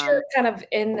 once you're kind of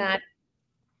in that,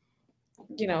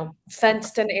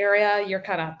 fenced in area, you're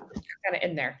kind of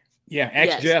in there. Yeah,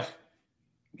 ask Jeff.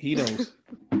 He knows.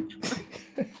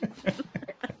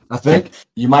 I think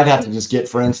you might have to just get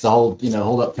friends to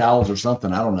hold up towels or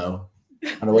something. I don't know.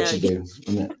 I don't know what you do.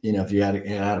 If you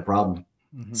had a problem.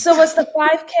 Mm-hmm. So was the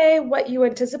 5K what you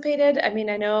anticipated? I mean,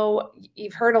 I know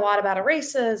you've heard a lot about it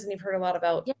races, and you've heard a lot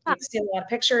about, you've seen a lot of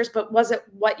pictures, but was it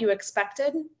what you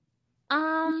expected?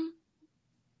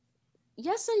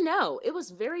 Yes and no. It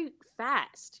was very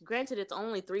fast. Granted, it's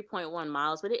only 3.1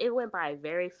 miles, but it went by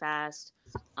very fast.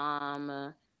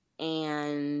 And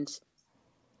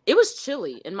it was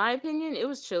chilly. In my opinion, it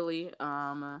was chilly.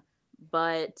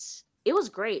 But it was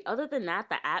great. Other than that,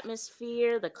 the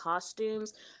atmosphere, the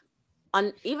costumes,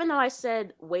 even though I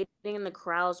said waiting in the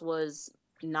crowds was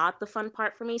not the fun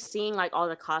part for me, seeing like all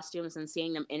the costumes and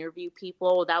seeing them interview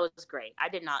people, that was great. I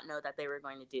did not know that they were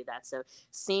going to do that. So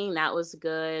seeing that was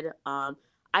good.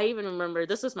 I even remember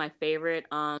this was my favorite.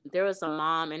 There was a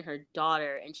mom and her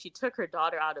daughter, and she took her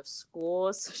daughter out of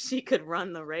school so she could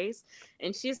run the race.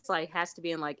 And she's like has to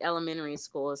be in like elementary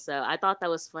school. So I thought that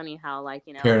was funny how like,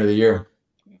 Parent of the year.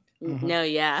 No,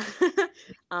 yeah.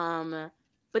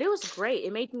 But it was great.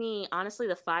 It made me honestly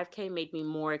the 5K made me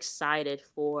more excited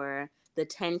for the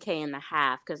 10K and the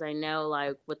half because I know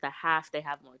like with the half they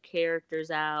have more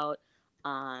characters out.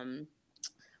 Um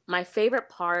my favorite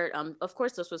part, of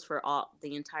course, this was for all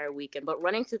the entire weekend, but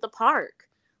running through the park,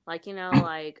 like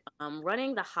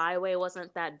running the highway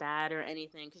wasn't that bad or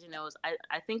anything because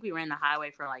I think we ran the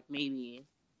highway for like maybe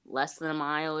less than a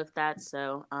mile, if that.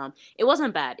 So it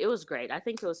wasn't bad. It was great. I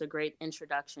think it was a great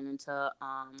introduction into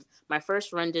my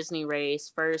first Run Disney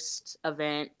race, first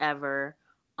event ever,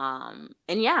 and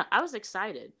yeah, I was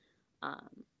excited.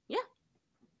 Yeah.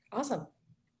 Awesome.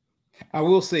 I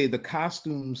will say the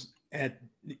costumes at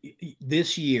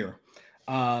this year,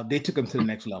 they took them to the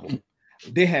next level.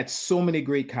 They had so many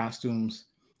great costumes.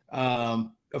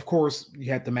 Of course,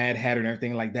 you had the Mad Hatter and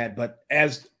everything like that. But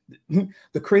as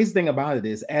the crazy thing about it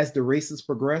is, as the races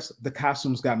progressed, the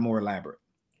costumes got more elaborate.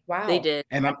 Wow. They did.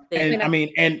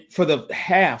 And for the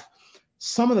half,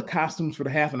 some of the costumes for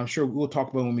the half, and I'm sure we'll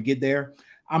talk about when we get there.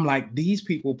 I'm like, these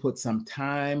people put some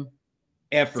time,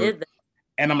 effort,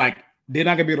 and I'm like, they're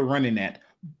not gonna be able to run in that.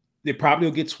 They probably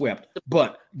will get swept,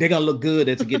 but they're gonna look good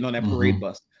as getting on that parade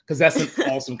bus because that's an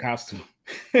awesome costume.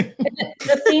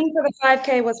 The theme for the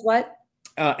 5K was what?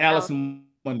 Alice in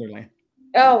Wonderland.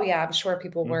 Oh yeah, I'm sure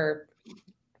people were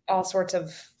all sorts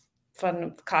of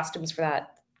fun costumes for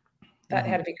that. That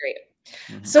had to be great.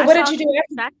 So what did you do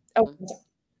after? Oh,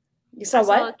 you saw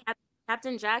what?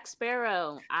 Captain Jack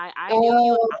Sparrow. I knew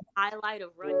he was a highlight of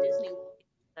Run Disney.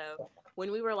 So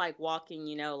when we were like walking,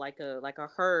 like a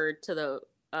herd to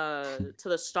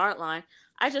the start line,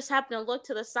 I just happened to look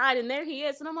to the side and there he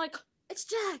is, and I'm like, it's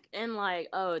Jack, and like,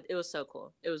 oh, it was so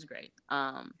cool. It was great.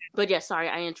 But yeah, sorry,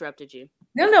 I interrupted you.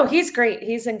 No, he's great.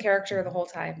 He's in character the whole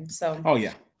time. So. Oh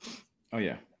yeah.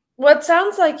 Well, it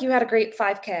sounds like you had a great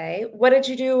 5K. What did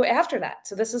you do after that?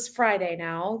 So this is Friday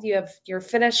now. You're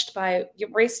finished by your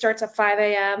race starts at 5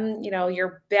 a.m.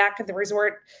 You're back at the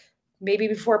resort maybe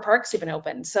before parks even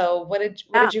open. So what did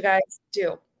you guys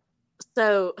do?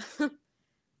 So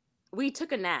we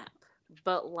took a nap,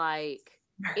 but like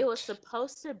it was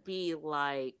supposed to be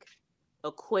like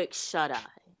a quick shut eye.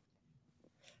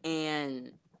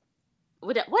 And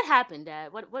what happened,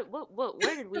 Dad?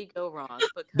 Where did we go wrong?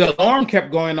 Because the alarm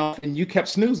kept going off and you kept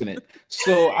snoozing it.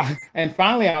 So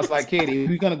finally I was like, Katie, if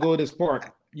we're gonna go to this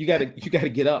park, you gotta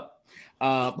get up.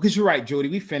 Because you're right, Jody.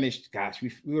 We finished, gosh,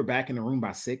 we were back in the room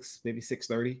by 6, maybe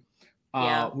 6:30.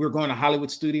 We were going to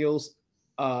Hollywood Studios.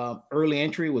 Early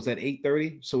entry was at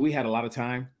 8:30, so we had a lot of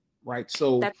time, right?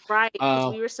 So that's right.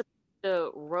 We were supposed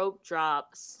to rope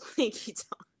drop Slinky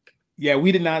Dog. Yeah,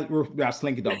 we did not rope drop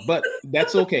Slinky Dog, but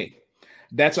that's okay.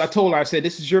 That's what I told her. I said,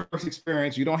 this is your first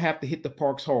experience. You don't have to hit the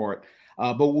parks hard.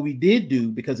 But what we did do,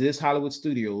 because it is Hollywood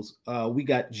Studios, we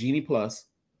got Genie Plus.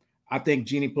 I think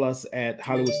Genie Plus at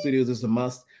Hollywood Studios is a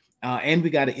must. And we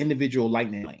got an individual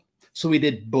lightning lane. So we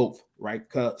did both, right?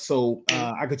 So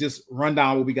I could just run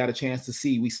down what we got a chance to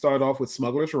see. We started off with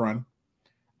Smuggler's Run.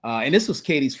 And this was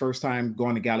Katie's first time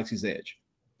going to Galaxy's Edge.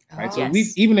 Right. So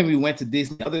even if we went to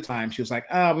Disney the other time, she was like,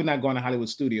 we're not going to Hollywood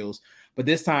Studios. But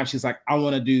this time she's like, I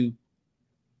want to do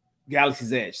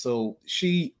Galaxy's Edge. So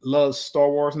she loves Star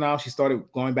Wars now. She started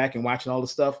going back and watching all the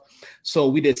stuff. So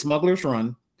we did Smuggler's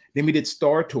Run. Then we did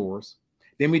Star Tours.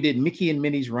 Then we did Mickey and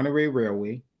Minnie's Runaway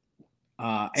Railway.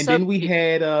 And then we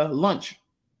had lunch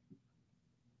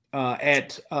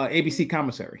at ABC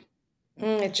Commissary.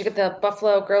 Did you get the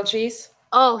buffalo grilled cheese?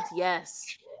 Oh,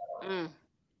 yes. So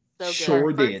good.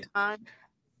 Sure did.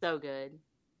 So good.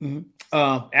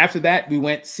 Mm-hmm. After that, we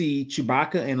went to see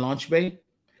Chewbacca in Launch Bay.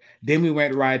 Then we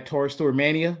went to ride Toy Story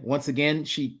Mania. Once again,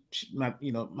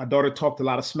 my daughter talked a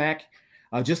lot of smack,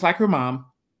 just like her mom,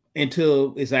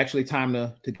 until it's actually time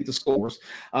to get the scores.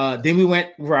 Then we went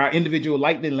for our individual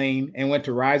lightning lane and went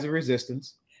to Rise of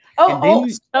Resistance. Do you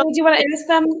want to ask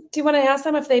them? Do you want to ask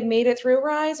them if they made it through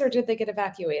Rise or did they get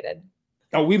evacuated?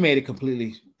 Oh, we made it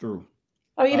completely through.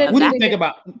 Oh, you didn't. What do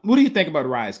you think about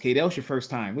Rise, Kate? That was your first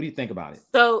time. What do you think about it?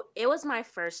 So it was my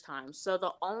first time. So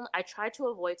I try to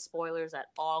avoid spoilers at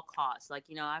all costs. Like,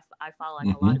 I follow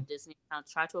like a lot of Disney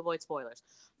accounts. Try to avoid spoilers.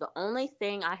 The only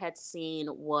thing I had seen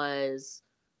was,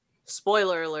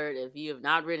 spoiler alert, if you have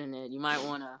not ridden it, you might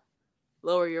want to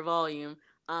lower your volume.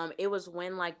 It was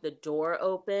when like the door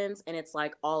opens and it's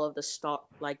like all of the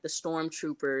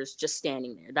stormtroopers just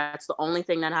standing there. That's the only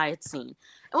thing that I had seen,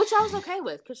 which I was okay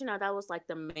with because that was like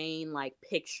the main like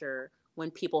picture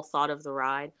when people thought of the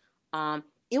ride.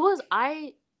 It was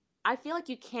I feel like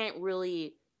you can't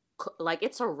really like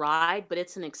it's a ride, but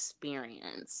it's an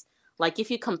experience. Like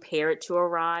if you compare it to a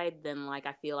ride, then like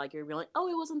I feel like you're really oh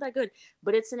it wasn't that good,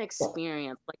 but it's an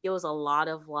experience. Like it was a lot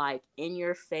of like in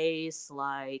your face,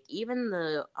 like even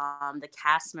the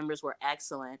cast members were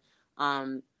excellent.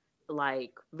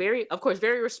 Like very of course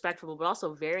very respectable, but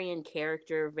also very in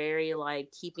character, very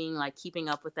like keeping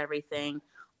up with everything.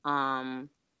 And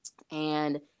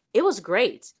it was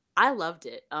great. I loved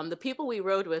it. The people we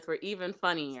rode with were even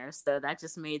funnier, so that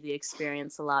just made the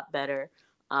experience a lot better.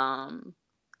 And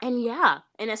yeah,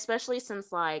 and especially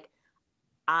since like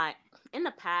I in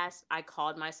the past I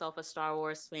called myself a Star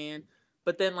Wars fan,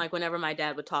 but then like whenever my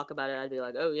dad would talk about it, I'd be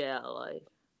like, oh yeah, like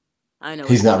I know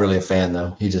He's not really a fan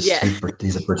though. He just Yeah.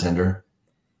 he's a pretender.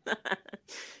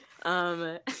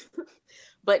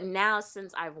 But now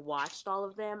since I've watched all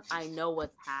of them, I know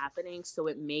what's happening, so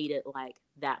it made it like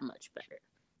that much better.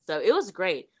 So it was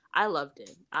great. I loved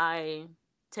it.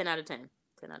 10 out of 10.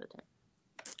 10 out of 10.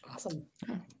 Awesome.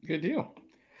 Good deal.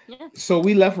 Yeah. So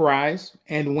we left Rise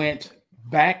and went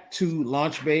back to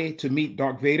Launch Bay to meet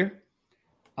Darth Vader.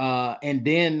 And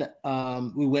then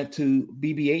we went to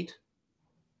BB-8.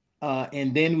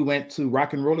 And then we went to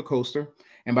Rock and Roller Coaster.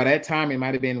 And by that time, it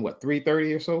might have been,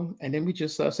 3:30 or so. And then we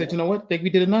just said, you know what? I think we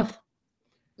did enough.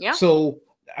 Yeah. So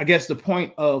I guess the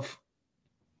point of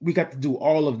we got to do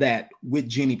all of that with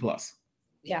Genie Plus.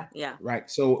 Yeah. Yeah. Right.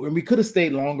 So we could have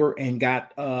stayed longer and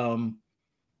got a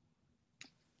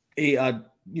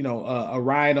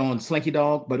ride on Slinky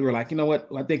Dog, but we were like, you know what?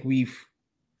 I think we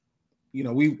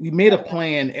made a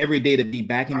plan every day to be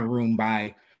back in the room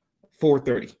by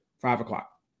 4:30, 5 o'clock.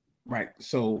 Right.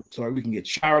 So we can get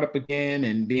showered up again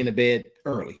and be in the bed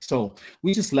early. So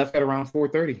we just left at around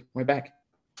 4:30. Went back.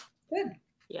 Good.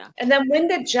 Yeah. And then when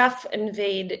did Jeff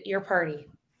invade your party?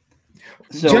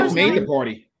 So Jeff made the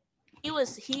party.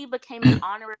 He became an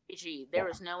honorary G. There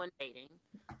was no invading.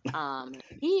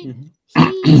 He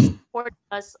supported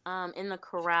us in the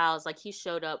corrals. Like he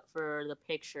showed up for the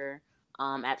picture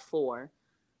at 4.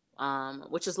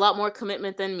 Which is a lot more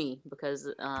commitment than me because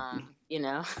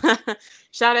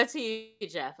shout out to you,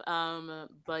 Jeff.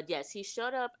 But yes, he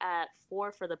showed up at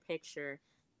 4 for the picture,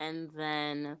 and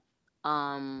then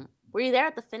were you there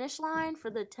at the finish line for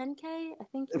the 10K? I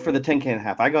think for the 10K and a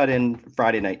half, I got in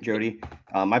Friday night, Jody.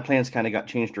 My plans kind of got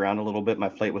changed around a little bit. My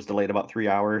flight was delayed about 3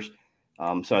 hours,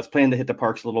 so I was planning to hit the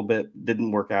parks a little bit.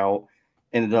 Didn't work out.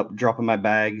 Ended up dropping my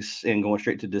bags and going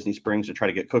straight to Disney Springs to try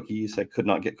to get cookies. I could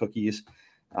not get cookies.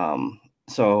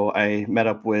 So I met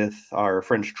up with our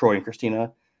friends Troy and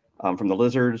Christina from the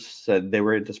Lizards, said they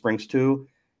were into Springs too,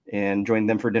 and joined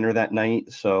them for dinner that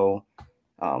night. So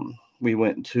we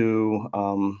went to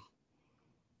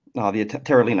the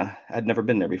Terralina. I'd never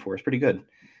been there before. It's pretty good.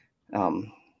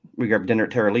 We grabbed dinner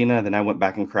at Terralina, then I went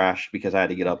back and crashed because I had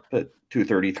to get up at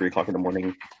 2:30, 3 o'clock in the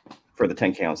morning for the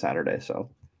 10K on Saturday. So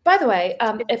by the way,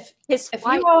 if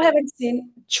you all haven't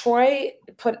seen, Troy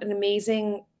put an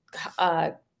amazing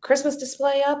Christmas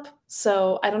display up.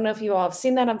 So I don't know if you all have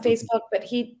seen that on Facebook, but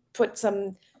he put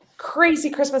some crazy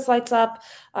Christmas lights up.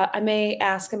 I may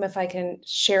ask him if I can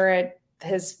share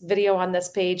his video on this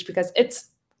page because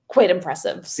it's quite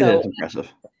impressive. So it is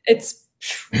impressive.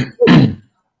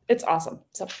 It's awesome.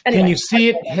 So anyway, Can you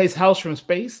see his house from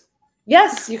space?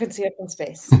 Yes, you can see it from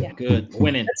space. Yeah. Good.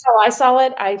 Winning. That's how I saw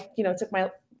it. I took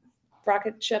my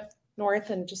rocket ship north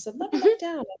and just said, let me look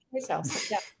down at his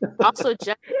house. Yeah. Also,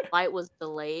 Jeff's flight was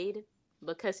delayed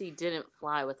because he didn't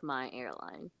fly with my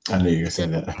airline. I knew you were going to say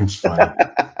that. It's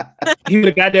fine. He would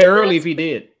have got there early if he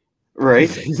did. Right.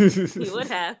 He would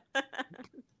have.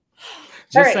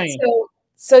 Just all right. saying.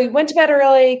 So you went to bed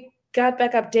early, got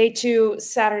back up day 2,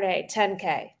 Saturday,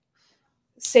 10K.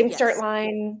 Same start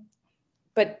line,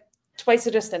 but twice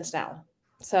the distance now.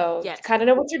 So you kind of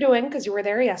know what you're doing because you were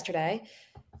there yesterday.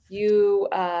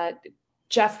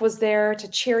 Jeff was there to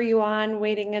cheer you on,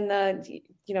 waiting in the,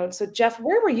 so Jeff,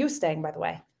 where were you staying, by the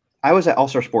way? I was at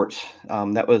All-Star Sports.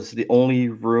 That was the only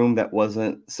room that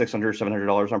wasn't $600,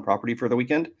 $700 on property for the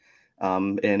weekend.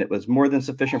 And it was more than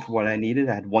sufficient for what I needed.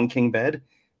 I had one king bed,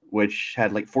 which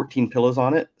had like 14 pillows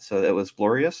on it. So it was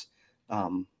glorious.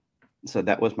 So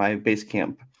that was my base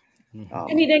camp.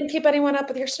 And you didn't keep anyone up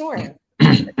with your snoring.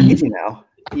 Easy now.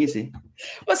 Easy.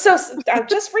 Well, so I'm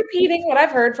just repeating what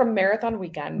I've heard from Marathon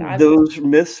Weekend. Those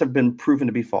myths have been proven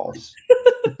to be false.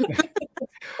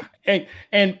 And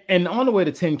on the way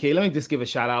to 10K, let me just give a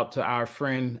shout out to our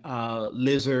friend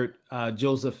Lizard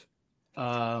Joseph.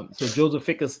 So Joseph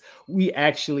Fickus, we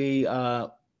actually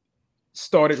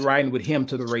started riding with him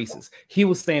to the races. He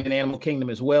was staying in Animal Kingdom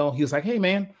as well. He was like, "Hey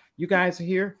man, you guys are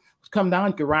here. Come down,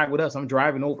 you can ride with us. I'm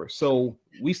driving over." So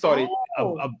we started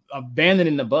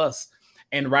abandoning the bus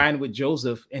and riding with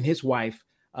Joseph and his wife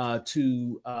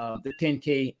to the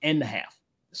 10K and the half.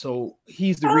 So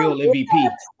he's the real MVP.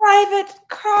 Private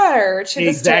car. To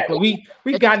Exactly.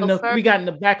 We got in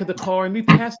the back of the car and we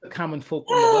passed the common folk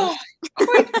on the bus.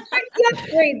 Quite the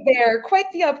upgrade there.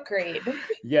 Quite the upgrade.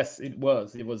 Yes, it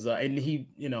was. It was, and he,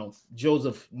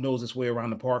 Joseph knows his way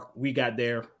around the park. We got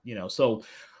there, so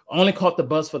only caught the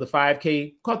bus for the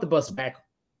 5K. Caught the bus back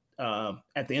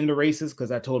at the end of the races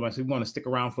because I told him, I said, we want to stick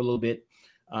around for a little bit.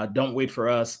 Don't wait for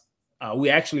us.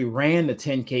 We actually ran the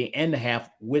 10K and the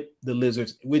half with the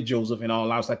Lizards, with Joseph and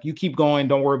all. I was like, you keep going.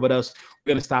 Don't worry about us.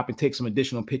 We're going to stop and take some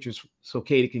additional pictures so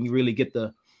Katie can really get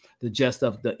the gist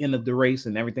of the end of the race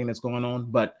and everything that's going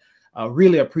on. But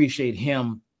really appreciate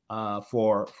him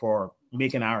for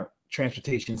making our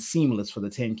transportation seamless for the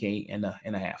 10K and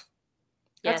a half.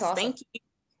 Yes, awesome. Thank you.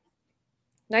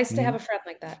 Nice to have a friend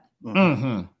like that.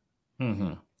 Mm-hmm.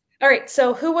 Mm-hmm. All right.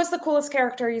 So who was the coolest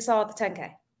character you saw at the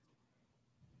 10K?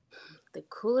 The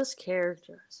coolest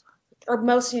characters. Or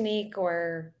most unique,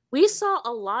 or we saw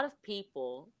a lot of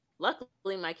people.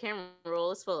 Luckily, my camera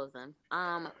roll is full of them.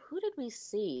 Who did we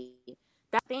see?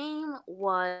 That theme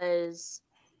was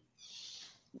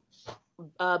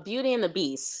Beauty and the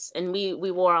Beast, and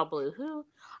we wore all blue. Who?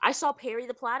 I saw Perry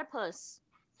the Platypus.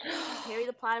 Perry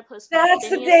the Platypus. That's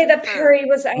the day that Perry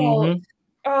was out. Mm-hmm.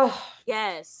 Oh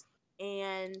yes,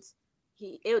 and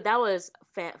that was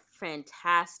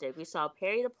fantastic. We saw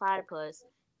Perry the Platypus,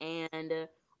 and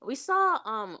we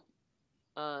saw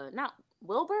not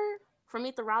Wilbur from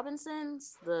Meet the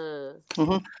Robinsons.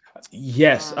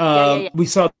 Yes, we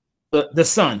saw the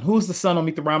son. Who's the son on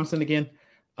Meet the Robinson again?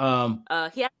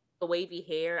 He had the wavy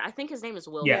hair. I think his name is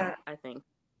Wilbur. Yeah. I think.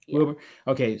 Yeah. Wilbur.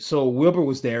 Okay, so Wilbur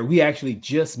was there. We actually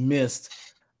just missed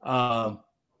the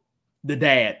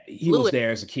dad. He was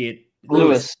there as a kid.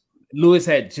 Lewis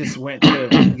had just went to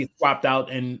get swapped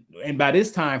out, and by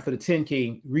this time for the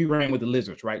 10K, we ran with the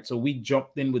Lizards, right? So we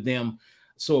jumped in with them.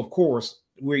 So of course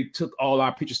we took all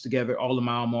our pictures together, all the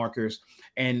mile markers,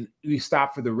 and we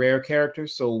stopped for the rare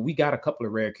characters. So we got a couple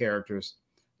of rare characters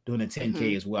doing the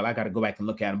 10K as well. I got to go back and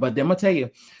look at them, but I'm gonna tell you,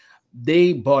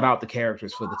 they bought out the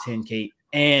characters for the 10K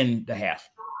and the half.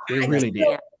 They really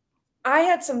did. I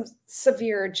had some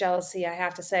severe jealousy, I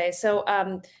have to say. So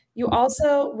you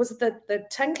also, was it the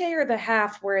 10K or the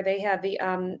half where they had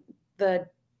the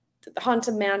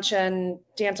Haunted Mansion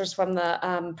dancers from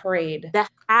the parade? The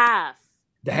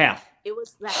half. It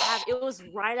was the half. It was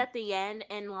right at the end,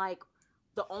 and like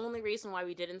the only reason why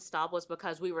we didn't stop was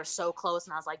because we were so close,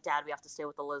 and I was like, Dad, we have to stay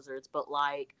with the Lizards. But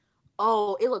like,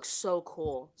 oh, it looks so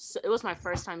cool. So it was my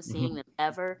first time seeing them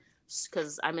ever,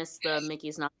 because I missed the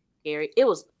Mickey's Not Scary. It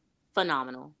was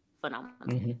phenomenal.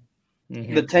 Mm-hmm.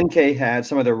 Mm-hmm. The 10K had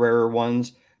some of the rarer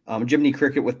ones. Jiminy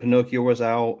Cricket with Pinocchio was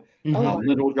out.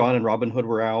 Little John and Robin Hood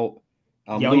were out.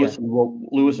 Lewis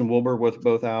and Wilbur were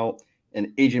both out.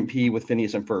 And Agent P with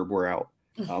Phineas and Ferb were out.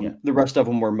 The rest of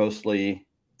them were mostly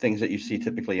things that you see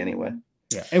typically anyway.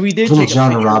 Yeah, and we did Little take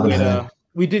John a and picture Robin with, Hood.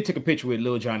 we did take a picture with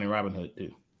Little John and Robin Hood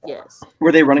too. Yes.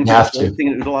 Were they running Have through the to.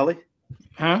 singing Oodle Alley?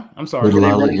 Huh? I'm sorry. Were they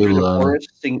Oodle running through the Alley.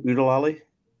 forest singing Oodle Alley?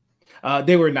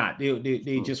 They were not.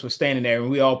 They just were standing there,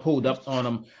 and we all pulled up on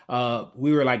them.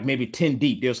 We were like maybe 10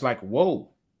 deep. It was like, whoa.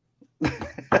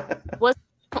 Was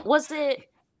it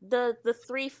the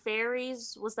three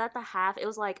fairies? Was that the half? It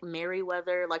was like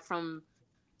Merryweather, like from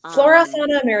Flora,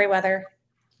 Fauna, and Merryweather.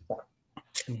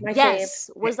 My yes,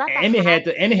 fave. Was that the and half?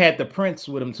 They had the prince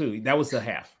with them too. That was the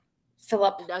half.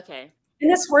 Philip. Okay.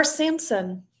 And it's worse,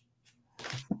 Samson.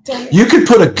 You could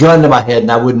put a gun to my head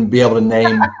and I wouldn't be able to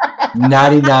name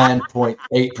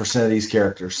 99.8% of these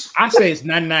characters. I say it's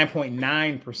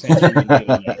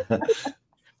 99.9%.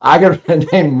 I got to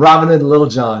name Robin Hood and Little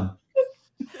John.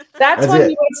 That's when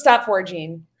you would stop for,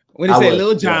 Gene. When he said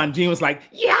Little John, Gene was like,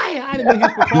 yeah, I didn't know he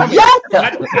was performing. Not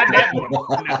that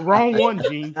one. Wrong one,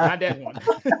 Gene. Not that one.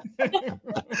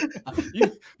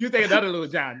 you think another Little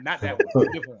John, not that one.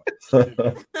 Different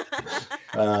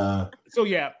one. So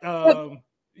yeah.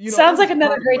 Sounds like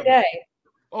another great day.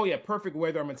 Oh yeah, perfect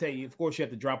weather. I'm gonna tell you. Of course, you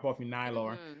have to drop off your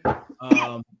Nylar.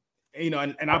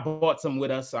 And I bought some with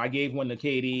us. So I gave one to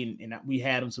Katie, and we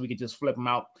had them so we could just flip them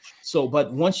out. So,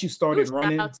 but once you started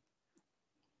running,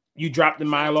 you drop the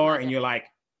Mylar, and you're like,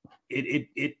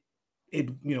 it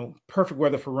perfect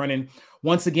weather for running.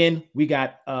 Once again, we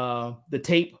got the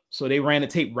tape. So they ran the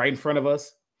tape right in front of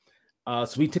us.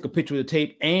 So we took a picture of the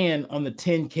tape, and on the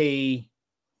 10K,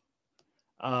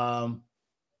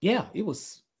 it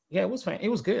was fine. It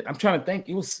was good. I'm trying to think.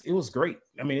 It was great.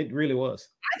 I mean, it really was.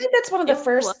 I think that's one of the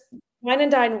first Wine and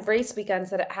Dine race weekends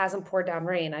that it hasn't poured down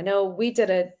rain. I know we did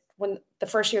it when the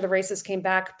first year the races came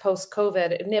back post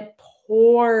COVID, and it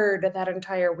poured that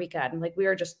entire weekend. Like we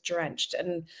were just drenched,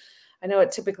 and I know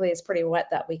it typically is pretty wet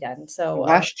that weekend. So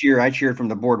last year I cheered from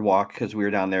the boardwalk because we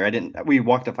were down there. We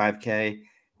walked a 5K,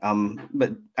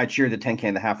 but I cheered the 10K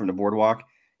and a half from the boardwalk,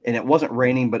 and it wasn't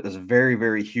raining, but it was very,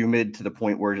 very humid to the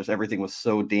point where just everything was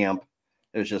so damp.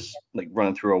 It was just like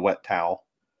running through a wet towel.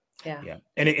 Yeah.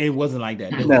 And it wasn't like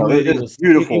that. No, it was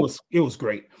beautiful. It was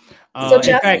great. So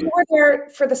Jeff, you were there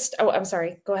for I'm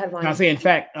sorry. Go ahead, Lonnie. I'll say, in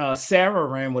fact, Sarah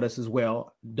ran with us as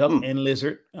well, Duck and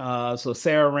Lizard. So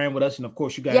Sarah ran with us, and of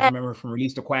course, you guys remember from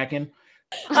Release the Quacking.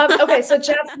 Okay, so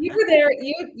Jeff, you were there.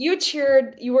 You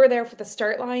cheered. You were there for the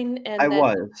start line, and I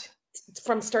was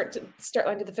from start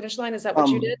line to the finish line. Is that what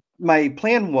you did? My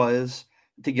plan was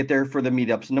to get there for the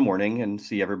meetups in the morning and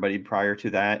see everybody prior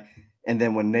to that. And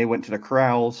then when they went to the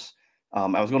corrals,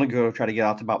 I was going to go try to get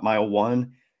out to about mile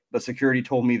 1, but security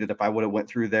told me that if I would have went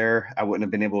through there, I wouldn't have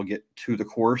been able to get to the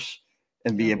course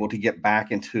and be able to get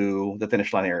back into the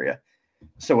finish line area.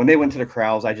 So when they went to the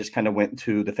corrals, I just kind of went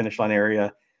to the finish line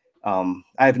area.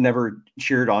 I've never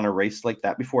cheered on a race like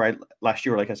that before. Last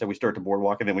year, like I said, we started the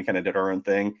boardwalk and then we kind of did our own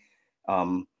thing.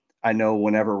 I know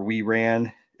whenever we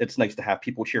ran, it's nice to have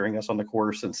people cheering us on the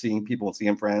course and seeing people and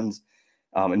seeing friends,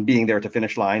 and being there at the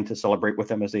finish line to celebrate with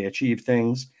them as they achieve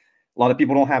things. A lot of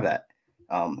people don't have that.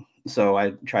 So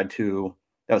I tried to,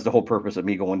 that was the whole purpose of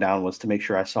me going down, was to make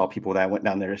sure I saw people that I went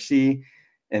down there to see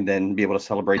and then be able to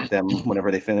celebrate them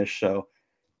whenever they finish. So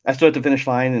I stood at the finish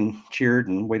line and cheered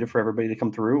and waited for everybody to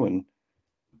come through, and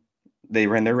they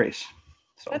ran their race.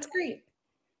 So that's great.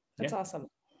 That's awesome.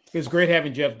 It was great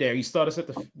having Jeff there. He started us at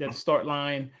the start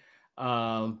line,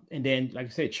 and then, like I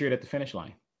said, cheered at the finish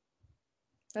line.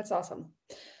 That's awesome.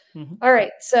 Mm-hmm. All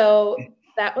right. So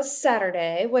that was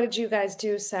Saturday. What did you guys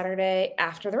do Saturday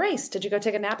after the race? Did you go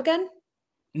take a nap again?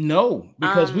 No,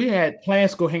 because we had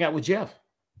plans to go hang out with Jeff.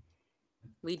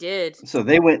 We did. So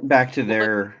they went back to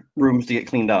their rooms to get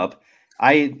cleaned up.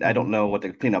 I don't know what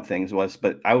the cleanup things was,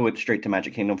 but I went straight to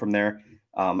Magic Kingdom from there.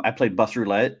 I played bus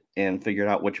roulette and figured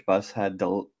out which bus had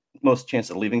the most chance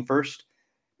of leaving first,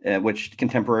 which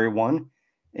Contemporary won.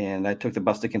 And I took the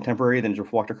bus to Contemporary, then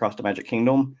just walked across to Magic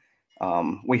Kingdom.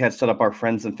 We had set up our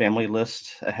friends and family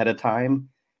list ahead of time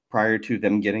prior to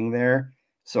them getting there.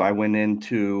 So I went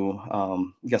into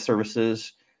guest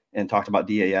services and talked about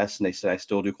DAS, and they said I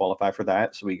still do qualify for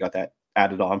that. So we got that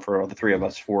added on for the three of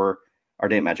us for our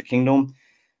day at Magic Kingdom.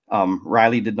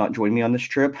 Riley did not join me on this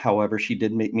trip. However, she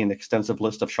did make me an extensive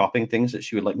list of shopping things that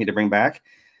she would like me to bring back.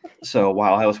 So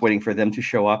while I was waiting for them to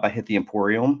show up, I hit the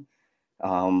Emporium,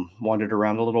 wandered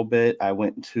around a little bit. I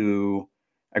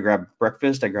grabbed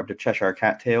breakfast. I grabbed a Cheshire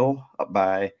Cattail up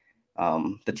by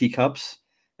the teacups.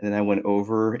 And then I went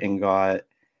over and got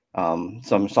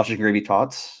some sausage and gravy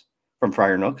tots from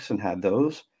Friar Nooks and had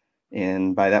those.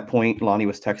 And by that point, Lonnie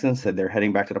was texting and said they're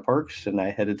heading back to the parks. And I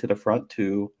headed to the front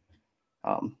to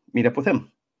meet up with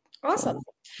him. Awesome.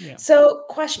 So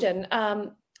question,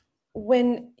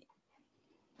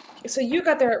 so you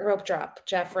got there at rope drop,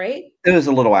 Jeff, right? It was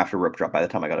a little after rope drop by the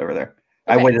time I got over there.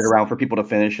 Okay. I waited around for people to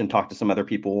finish and talk to some other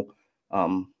people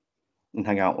and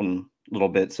hang out a little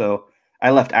bit. So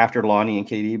I left after Lonnie and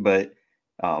Katie, but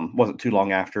wasn't too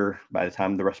long after by the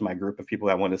time the rest of my group of people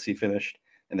I wanted to see finished.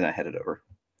 And then I headed over.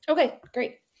 Okay,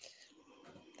 great.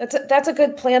 That's a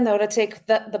good plan, though, to take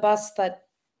the bus that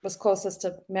was closest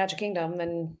to Magic Kingdom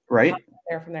and right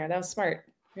there from there. That was smart.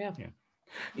 Yeah.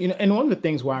 You know, and one of the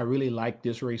things why I really like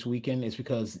this race weekend is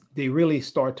because they really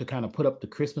start to kind of put up the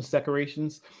Christmas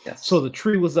decorations. Yes. So the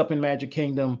tree was up in Magic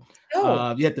Kingdom.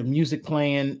 You had the music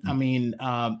playing. I mean,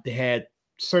 they had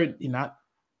certainly not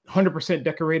 100%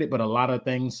 decorated, but a lot of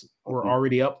things were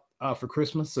already up for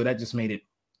Christmas. So that just made it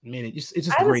it's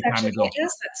just a great time to go.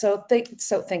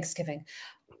 So Thanksgiving,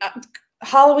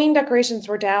 Halloween decorations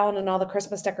were down, and all the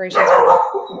Christmas decorations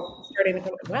were starting to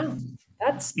come. Wow.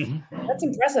 That's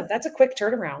impressive. That's a quick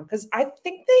turnaround, because I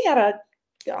think they had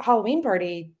a Halloween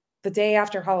party the day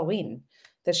after Halloween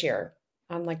this year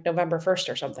on like November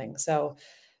 1st or something. So,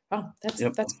 wow, that's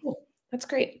cool. That's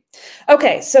great.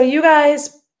 Okay, so you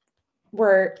guys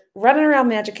were running around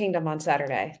Magic Kingdom on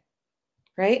Saturday,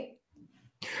 right?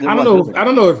 I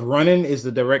don't know if running is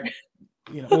the direct,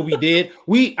 what we did.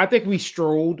 I think we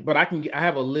strolled, but I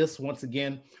have a list once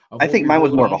again. I think mine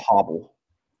was more of a hobble.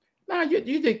 No,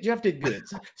 you think Jeff did good.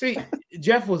 See,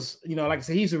 Jeff was, like I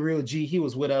said, he's a real G. He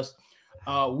was with us.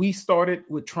 We started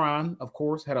with Tron, of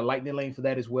course, had a lightning lane for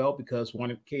that as well, because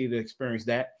wanted Katie to experience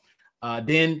that.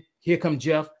 Then here come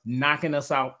Jeff knocking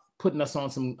us out, putting us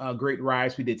on some great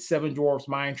rides. We did Seven Dwarfs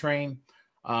Mine Train,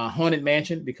 Haunted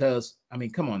Mansion, because, I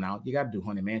mean, come on now, you got to do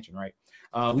Haunted Mansion, right?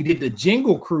 We did the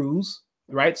Jingle Cruise,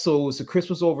 right? So it's a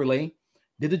Christmas overlay.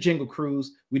 Did the Jingle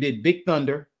Cruise. We did Big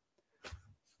Thunder.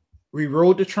 We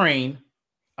rode the train.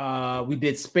 We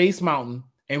did Space Mountain,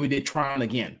 and we did Tron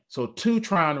again. So 2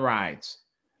 Tron rides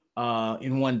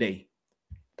in one day.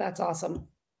 That's awesome.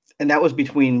 And that was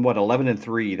between 11 and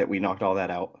 3 that we knocked all that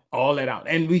out. All that out.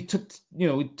 And we took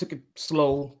it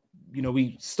slow.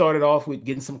 We started off with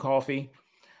getting some coffee,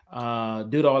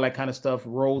 did all that kind of stuff,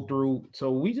 rolled through.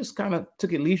 So we just kind of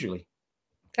took it leisurely.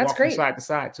 That's great. From side to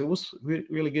side. So it was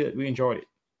really good. We enjoyed it.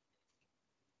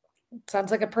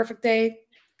 Sounds like a perfect day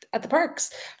at the parks.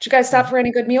 Did you guys stop for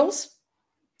any good meals?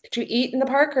 Did you eat in the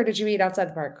park or did you eat outside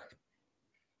the park?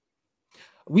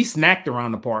 We snacked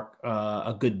around the park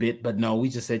a good bit, but no, we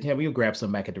just said, yeah, we'll grab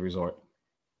some back at the resort.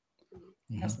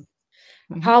 Awesome.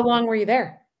 How long were you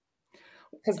there?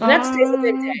 Because the next day is a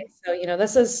big day. So,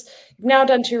 you've now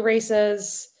done 2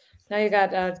 races. Now you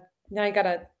got a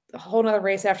whole nother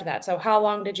race after that. So how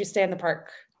long did you stay in the park?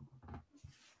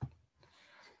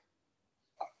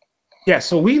 Yeah,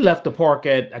 so we left the park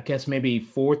at, I guess, maybe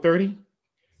 4:30.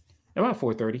 About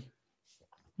 4:30.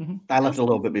 I left a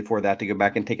little bit before that to go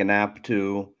back and take a nap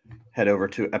to head over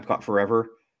to Epcot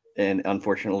Forever. And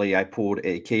unfortunately, I pulled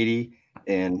a Katie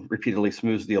and repeatedly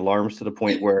smoothed the alarms to the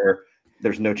point where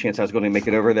there's no chance I was going to make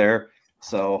it over there.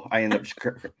 So I ended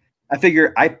up, I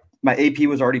figure my AP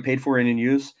was already paid for in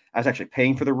use. I was actually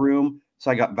paying for the room.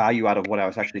 So I got value out of what I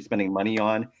was actually spending money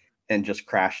on and just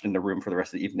crashed in the room for the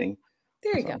rest of the evening.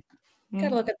 There you go. Got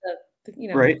to look at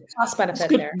the right. cost benefit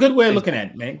there. Good way of looking at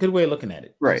it, man. Good way of looking at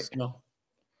it. Right. Just,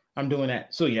 I'm doing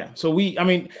that. So yeah. So it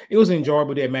was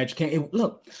enjoyable there at Magic Kingdom.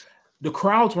 Look, the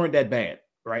crowds weren't that bad,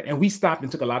 right? And we stopped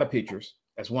and took a lot of pictures.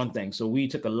 That's one thing. So we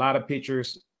took a lot of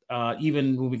pictures,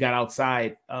 even when we got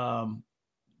outside,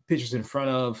 pictures in front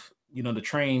of, the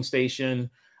train station.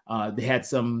 They had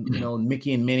some,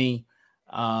 Mickey and Minnie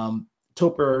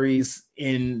topiaries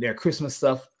in their Christmas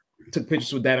stuff. Took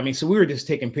pictures with that. So we were just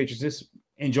taking pictures, just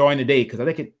enjoying the day. Because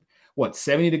I think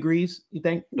 70 degrees, you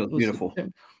think? It was beautiful.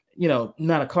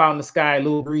 Not a cloud in the sky, a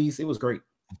little breeze. It was great.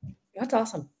 That's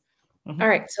awesome. All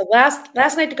right. So last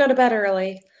night to go to bed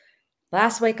early,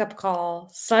 last wake up call,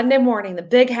 Sunday morning, the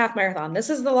big half marathon.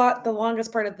 This is the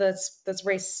longest part of this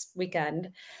race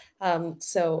weekend.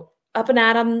 So up and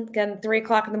at 'em again,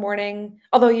 3:00 in the morning.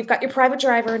 Although you've got your private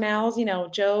driver now,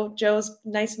 Joe's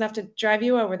nice enough to drive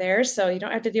you over there, so you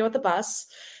don't have to deal with the bus.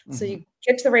 So you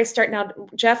get to the race start. Now,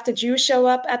 Jeff, did you show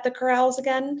up at the corrals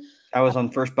again? I was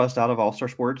on first bus out of All Star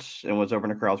Sports and was over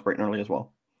in the corrals bright and early as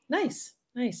well. Nice.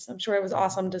 I'm sure it was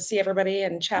awesome to see everybody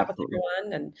and chat with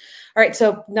everyone. And all right,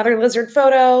 so another lizard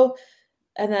photo,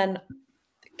 and then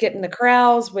get in the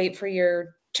corrals, wait for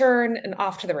your turn, and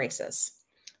off to the races.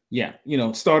 Yeah,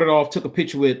 started off, took a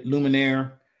picture with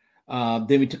Luminaire.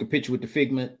 Then we took a picture with the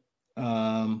Figment,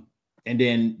 and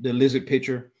then the lizard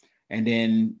picture, and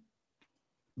then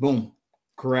boom,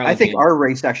 corral. I think our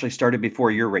race actually started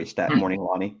before your race that morning,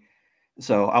 Lonnie.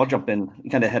 So I'll jump in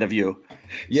kind of ahead of you.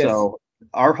 Yes. So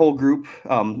our whole group,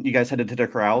 you guys headed to the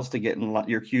corrals to get in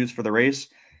your cues for the race.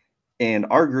 And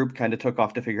our group kind of took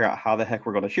off to figure out how the heck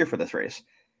we're going to cheer for this race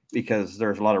because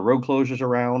there's a lot of road closures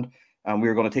around. We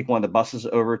were going to take one of the buses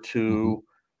over to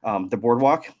the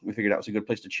boardwalk. We figured that was a good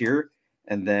place to cheer,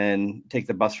 and then take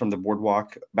the bus from the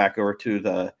boardwalk back over to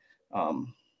the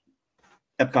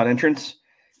Epcot entrance.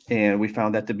 And we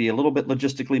found that to be a little bit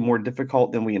logistically more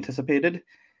difficult than we anticipated.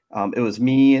 It was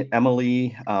me,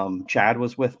 Emily, Chad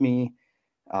was with me.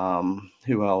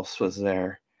 Who else was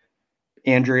there?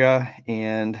 Andrea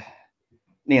and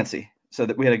Nancy. So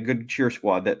that we had a good cheer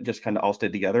squad that just kind of all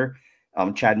stayed together.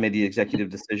 Chad made the executive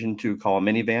decision to call a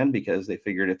minivan because they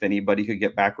figured if anybody could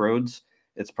get back roads,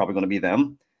 it's probably going to be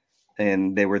them.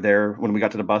 And they were there when we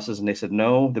got to the buses and they said,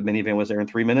 no, the minivan was there in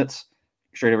 3 minutes.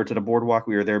 Straight over to the boardwalk.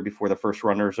 We were there before the first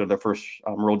runners or the first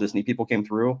World Disney people came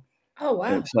through. Oh, wow.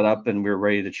 And set up and we were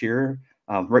ready to cheer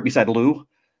right beside Lou.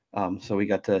 So we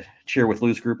got to cheer with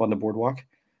Lou's group on the boardwalk.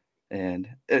 And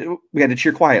we had to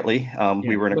cheer quietly.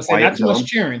 We were in a quiet not too zone. much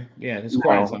cheering. Yeah, it's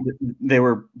quiet zone. They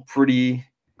were pretty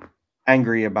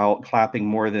angry about clapping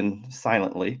more than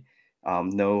silently.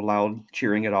 No loud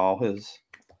cheering at all.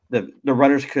 The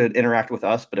runners could interact with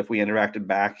us, but if we interacted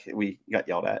back, we got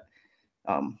yelled at.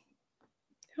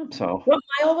 So what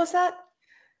mile was that?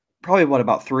 Probably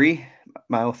about 3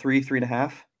 mile,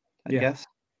 3.5, I guess.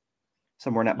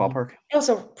 Somewhere in that ballpark. Oh,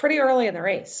 so pretty early in the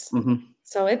race. Mm-hmm.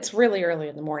 So it's really early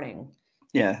in the morning.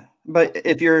 Yeah. But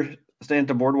if you're staying at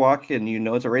the boardwalk and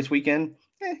it's a race weekend,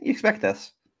 you expect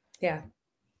this. Yeah.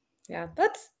 Yeah.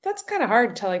 That's kind of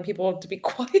hard telling people to be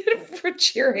quiet for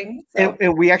cheering. So.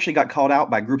 And we actually got called out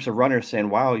by groups of runners saying,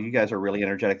 wow, you guys are really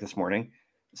energetic this morning.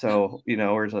 So,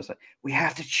 we're just like, we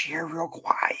have to cheer real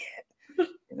quiet.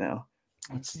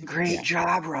 Great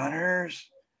job, runners.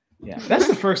 Yeah, that's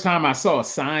the first time I saw a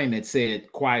sign that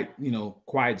said quiet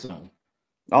zone.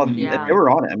 Oh, yeah. They were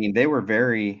on it. I mean, they were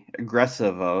very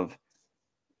aggressive of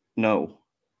no.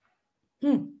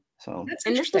 So that's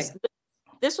and interesting.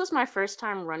 This was my first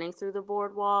time running through the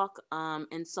boardwalk.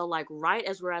 And so like right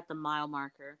as we're at the mile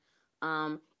marker,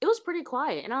 it was pretty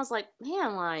quiet. And I was like,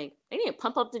 man, like they need to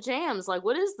pump up the jams. Like,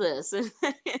 what is this? And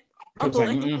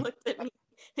Elaine looked at me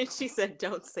and she said,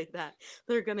 don't say that.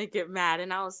 They're gonna get mad.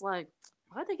 And I was like,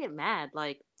 why'd they get mad?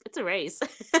 Like, it's a race.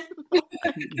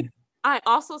 I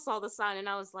also saw the sign and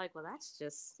I was like, well, that's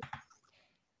just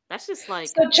like.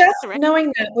 So just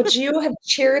knowing that, would you have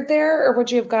cheered there or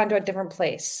would you have gone to a different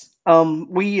place?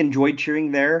 We enjoyed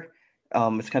cheering there.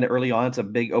 It's kind of early on. It's a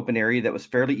big open area that was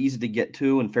fairly easy to get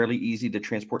to and fairly easy to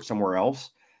transport somewhere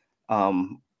else.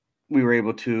 We were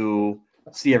able to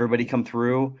see everybody come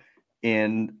through,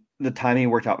 and the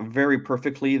timing worked out very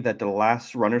perfectly that the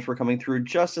last runners were coming through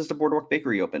just as the Boardwalk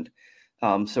Bakery opened.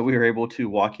 So we were able to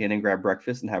walk in and grab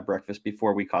breakfast and have breakfast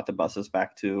before we caught the buses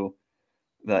back to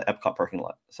the Epcot parking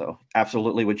lot. So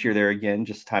absolutely would cheer there again.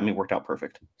 Just timing worked out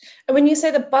perfect. And when you say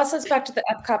the buses back to the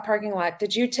Epcot parking lot,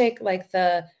 did you take like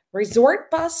the resort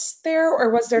bus there,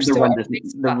 or was there still the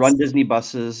Run Disney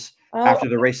buses after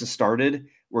the races started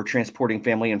were transporting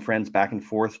family and friends back and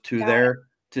forth to there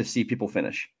to see people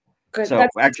finish? Good. So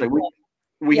actually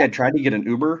we had tried to get an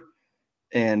Uber,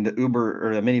 and the Uber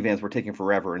or the minivans were taking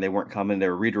forever and they weren't coming. They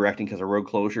were redirecting because of road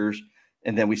closures.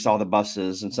 And then we saw the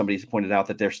buses and somebody pointed out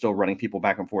that they're still running people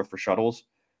back and forth for shuttles.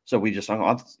 So we just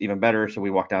thought, it's even better. So we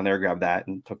walked down there, grabbed that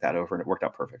and took that over, and it worked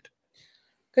out perfect.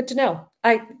 Good to know.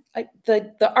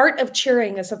 The art of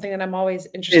cheering is something that I'm always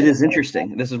interested in. It is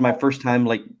interesting. This is my first time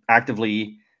like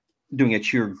actively doing a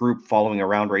cheer group following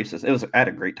around races. I had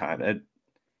a great time.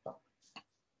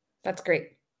 That's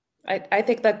great. I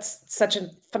think that's such a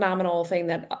phenomenal thing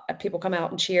that people come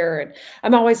out and cheer. And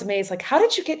I'm always amazed, like, how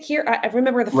did you get here? I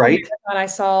remember the first time I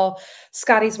saw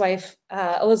Scotty's wife,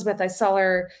 Elizabeth. I saw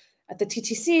her at the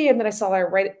TTC, and then I saw her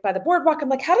right by the boardwalk. I'm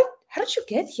like, how did you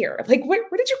get here? Like, where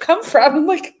did you come from? I'm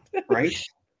like, right.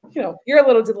 You're a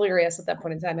little delirious at that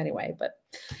point in time anyway. But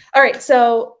all right.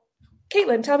 So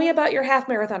Caitlin, tell me about your half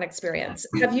marathon experience.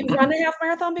 Have you run a half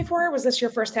marathon before? Or was this your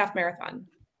first half marathon?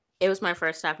 It was my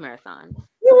first half marathon.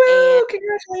 Woo!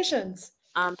 Congratulations.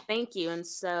 Thank you. And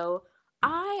so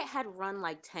I had run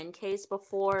like 10Ks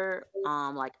before,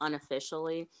 like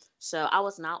unofficially. So I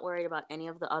was not worried about any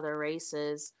of the other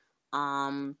races.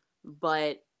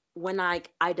 But when I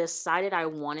decided I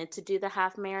wanted to do the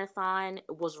half marathon,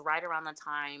 it was right around the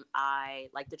time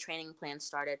the training plan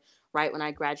started, right when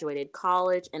I graduated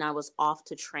college and I was off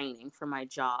to training for my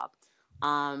job.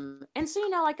 And so,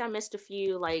 I missed a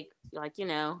few,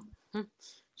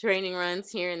 training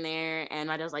runs here and there. And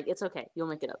my dad was like, it's okay. You'll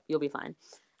make it up. You'll be fine.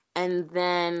 And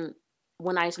then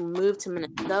when I moved to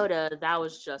Minnesota, that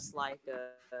was just like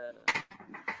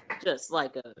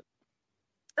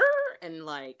and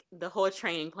like the whole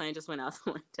training plan just went out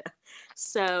the window.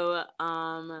 So,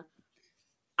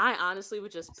 I honestly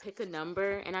would just pick a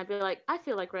number and I'd be like, I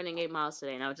feel like running 8 miles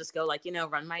today. And I would just go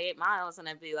run my 8 miles. And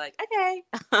I'd be like, okay.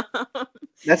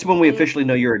 That's when we officially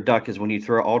know you're a duck, is when you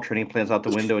throw all training plans out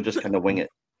the window and just kind of wing it.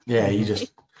 Yeah, you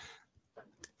just.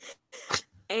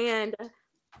 And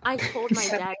I told my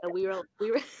dad that we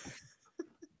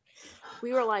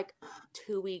were like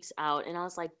 2 weeks out. And I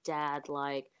was like, Dad,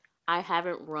 like, I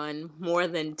haven't run more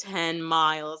than 10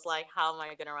 miles. Like, how am I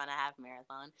going to run a half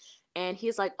marathon? And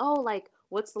he's like, oh, like,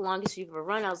 what's the longest you've ever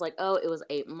run? I was like, oh, it was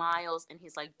 8 miles. And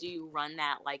he's like, do you run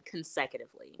that like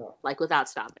consecutively, like without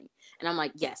stopping? And I'm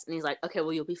like, yes. And he's like, okay,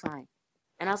 well, you'll be fine.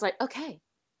 And I was like, okay,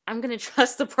 I'm going to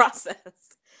trust the process.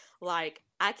 Like,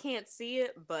 I can't see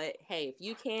it, but hey, if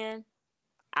you can,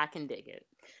 I can dig it.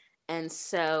 And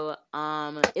so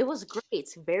it was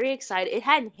great. Very excited. It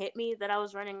hadn't hit me that I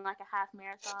was running like a half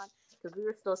marathon because we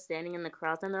were still standing in the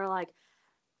crowd. And they're like,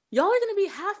 y'all are going to be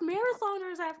half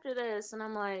marathoners after this. And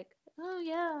I'm like, oh,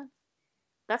 yeah,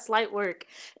 that's light work.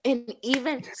 And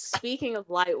even speaking of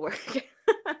light work,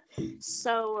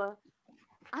 so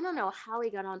I don't know how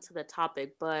we got onto the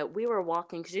topic, but we were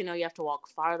walking because, you have to walk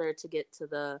farther to get to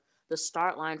the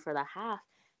start line for the half.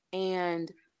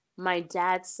 And my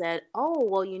dad said, oh,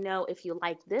 well, if you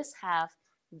like this half,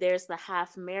 there's the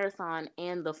half marathon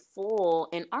and the full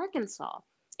in Arkansas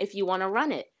if you want to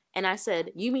run it. And I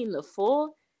said, you mean the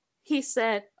full? He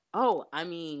said, oh, I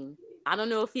mean, I don't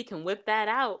know if he can whip that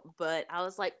out, but I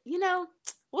was like,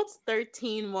 what's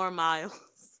 13 more miles?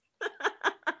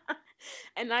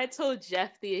 And I told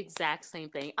Jeff the exact same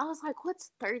thing. I was like,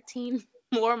 what's 13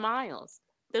 more miles?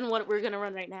 than what we're gonna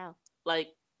run right now. Like,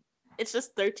 it's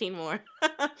just 13 more.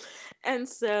 And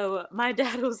so my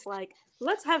dad was like,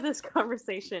 let's have this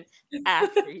conversation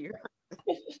after you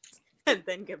and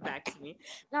then get back to me.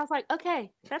 And I was like,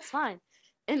 okay, that's fine.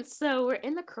 And so we're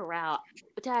in the corral.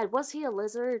 Dad, was he a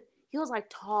lizard? He was like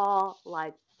tall,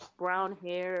 like brown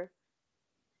hair.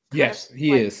 Yes,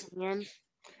 he like is. tan.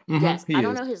 Yes, I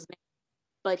don't know his name,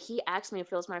 but he asked me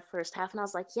if it was my first half, and I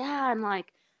was like, yeah. And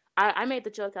like, I made the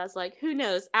joke. I was like, who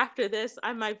knows? After this,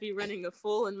 I might be running a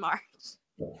full in March.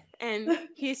 And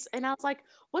I was like,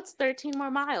 what's 13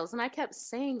 more miles? And I kept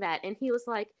saying that, and he was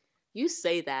like, you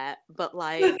say that, but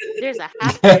like, there's a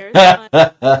half marathon,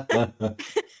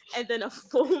 and then a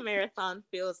full marathon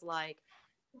feels like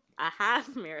a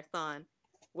half marathon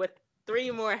with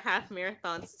 3 more half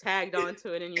marathons tagged onto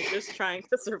it, and you're just trying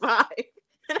to survive.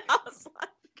 And I was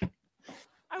like,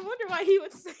 I wonder why he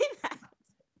would say that.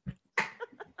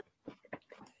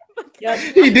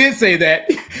 He did say that.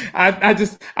 I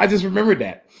just remembered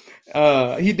that.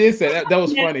 He did say that. That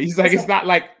was funny. He's like, it's not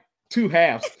like 2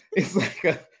 halves. It's like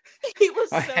a. He was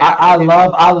so. I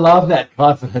love that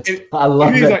confidence. I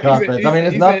love that confidence. I mean,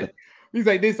 it's nothing. He's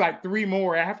like, there's like 3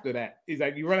 more after that. He's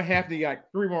like, you run a half, then you got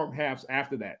 3 more halves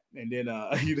after that, and then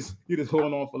you just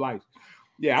holding on for life.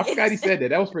 Yeah, I forgot he said that.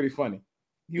 That was pretty funny.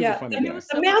 He was a funny guy.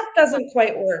 The math doesn't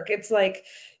quite work. It's like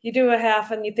you do a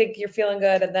half and you think you're feeling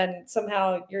good, and then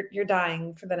somehow you're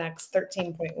dying for the next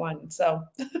 13.1. So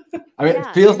I mean,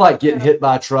 it feels like getting hit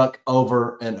by a truck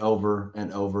over and over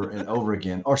and over and over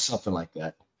again, or something like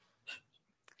that.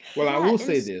 Well, I will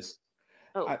say this.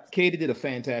 Katie did a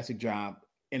fantastic job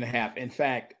in a half. In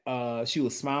fact, she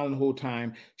was smiling the whole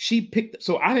time.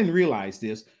 So I didn't realize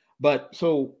this, but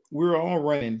so we were all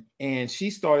running, and she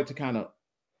started to kind of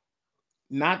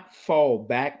not fall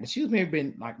back, but she was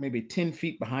maybe 10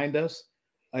 feet behind us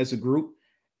as a group.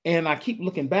 And I keep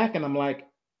looking back, and I'm like,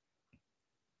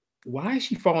 why is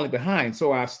she falling behind?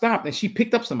 So I stopped, and she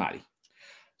picked up somebody.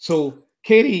 So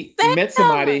Katie met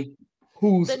somebody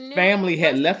whose family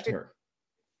had left her.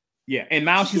 Yeah. And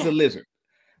now she's a lizard.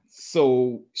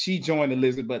 So she joined the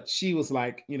lizard, but she was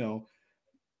like,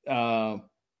 our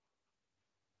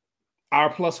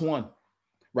 +1.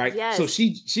 Right. Yes. So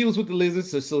she was with the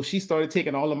lizards. So she started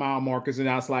taking all the mile markers, and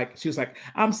she was like,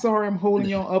 I'm sorry, I'm holding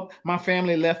y'all up. My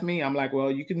family left me. I'm like, well,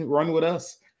 you can run with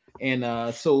us.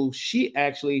 And so she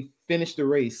actually finished the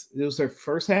race. It was her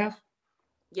first half.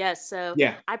 Yes. So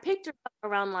I picked her up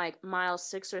around like mile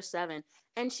 6 or 7,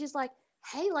 and she's like,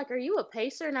 hey, like, are you a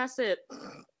pacer? And I said, girl,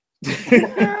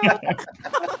 I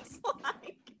was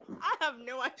like, I have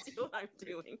no idea what I'm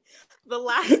doing. The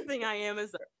last thing I am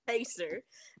is a pacer.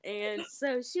 And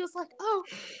so she was like, oh,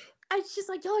 she's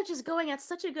like, y'all are just going at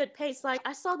such a good pace. Like,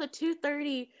 I saw the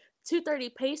 230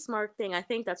 pace mark thing. I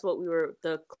think that's what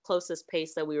the closest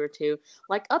pace that we were to,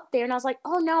 like, up there. And I was like,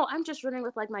 oh no, I'm just running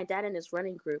with like my dad and his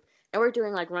running group, and we're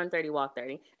doing like run 30, walk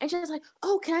 30. And she's like,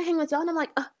 oh, can I hang with y'all? And I'm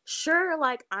like, sure.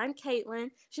 Like, I'm Caitlin.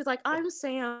 She's like, I'm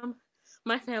Sam.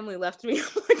 My family left me. I'm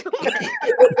like,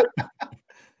 oh my.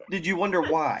 Did you wonder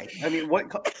why? I mean,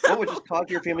 what would just cause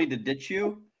your family to ditch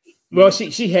you? Well,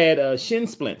 she had shin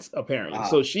splints apparently,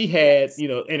 so she had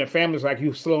and her family's like,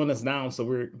 "You slowing us down, so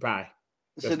we're bye."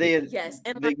 So they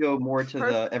go more to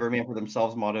the "every man for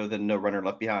themselves" motto than "no runner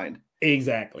left behind."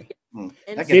 Exactly.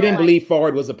 They didn't believe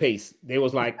forward was a pace. They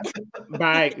was like,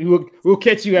 "Bye, we'll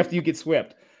catch you after you get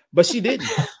swept." But she didn't.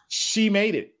 She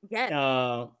made it.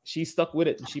 Yeah. She stuck with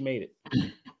it, and she made it.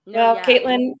 Well,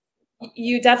 Caitlin,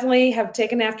 you definitely have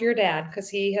taken after your dad, because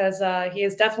he has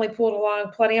definitely pulled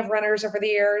along plenty of runners over the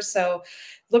years. So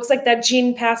looks like that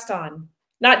gene passed on.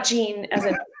 Not Gene as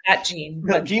in that Gene.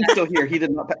 No, Gene's still here. Gene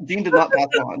did not pass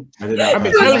on. I've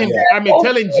been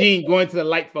telling Gene going to the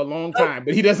light for a long time,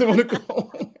 but he doesn't want to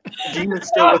go. Gene is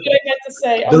still with to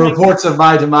say. The reports of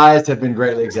my demise have been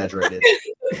greatly exaggerated.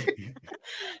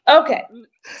 Okay.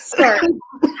 Sorry.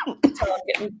 I'm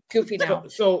getting goofy now.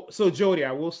 So Jody,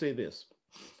 I will say this.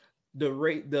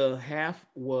 The half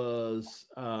was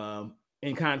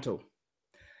Encanto,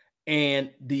 and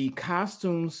the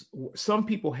costumes, some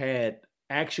people had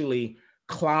actually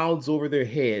clouds over their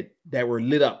head that were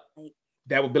lit up,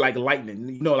 that would be like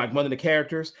lightning, like one of the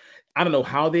characters. I don't know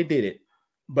how they did it,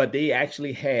 but they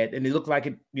actually had, and it looked like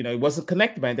it, it wasn't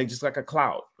connected by anything, just like a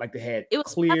cloud, like they had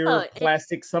clear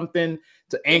plastic something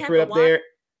to anchor it up there.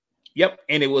 Yep.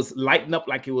 And it was lighting up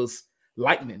like it was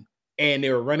lightning. And they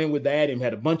were running with that, and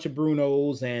had a bunch of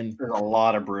Brunos, and there's a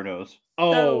lot of Brunos.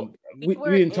 Oh, so we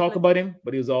didn't talk about him,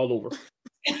 but he was all over.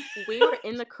 We were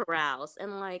in the corrals,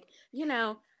 and like,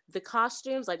 the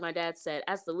costumes, like my dad said,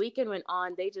 as the weekend went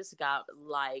on, they just got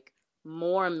like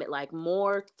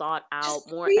more thought out,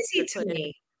 more crazy to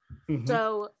me. Mhm.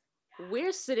 So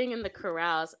we're sitting in the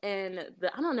corrals, and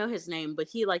I don't know his name, but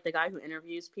he, like the guy who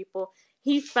interviews people,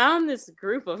 he found this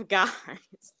group of guys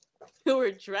who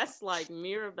were dressed like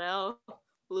Mirabelle,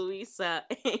 Louisa,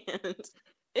 and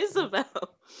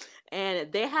Isabel,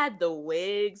 and they had the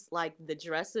wigs, like the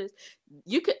dresses.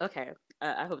 You could okay.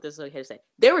 I hope this is okay to say.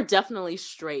 They were definitely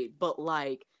straight, but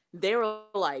like they were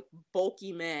like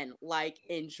bulky men, like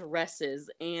in dresses,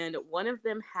 and one of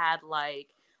them had like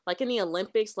in the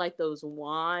Olympics, like those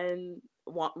wand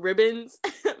ribbons,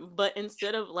 but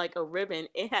instead of like a ribbon,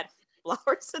 it had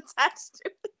flowers attached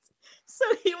to it. So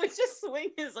he would just swing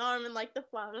his arm and like the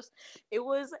flowers. It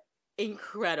was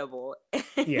incredible.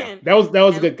 Yeah, and that was a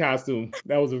and good costume.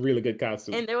 That was a really good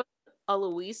costume. and there was a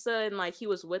Louisa, and like he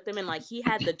was with them, and like he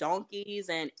had the donkeys,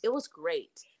 and it was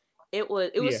great. It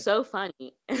was Yeah, so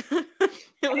funny. It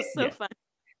was so yeah. funny.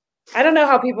 I don't know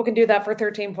how people can do that for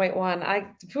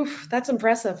 13.1. That's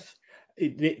impressive.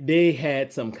 They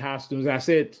had some costumes. I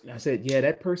said, yeah,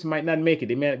 that person might not make it.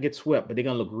 They might get swept, but they're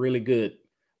gonna look really good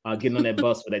getting on that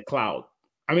bus with that cloud.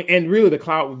 I mean, and really, the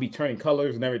cloud would be turning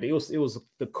colors and everything. It was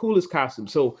the coolest costume.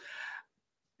 So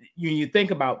you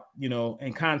think about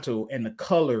Encanto and the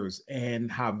colors and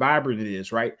how vibrant it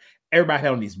is, right? Everybody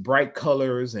had on these bright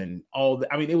colors and all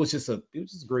that. I mean, it was just a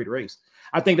great race.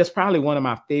 I think that's probably one of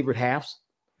my favorite halves.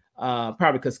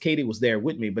 Probably because Katie was there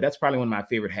with me, but that's probably one of my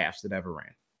favorite halves that ever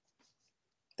ran.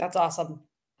 That's awesome.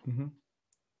 Mm-hmm.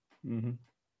 Mm-hmm.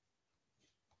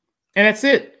 And that's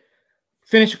it.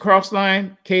 Finished across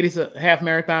line. Katie's a half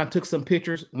marathon, took some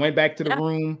pictures, went back to the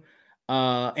room,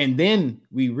 and then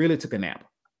we really took a nap.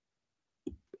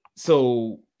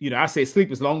 So, I say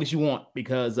sleep as long as you want,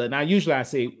 because now usually I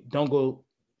say don't go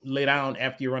lay down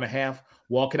after you run a half,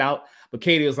 walk it out. But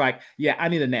Katie was like, yeah, I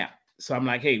need a nap. So I'm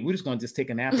like, hey, we're just going to just take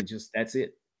a nap and that's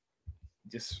it.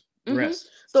 Just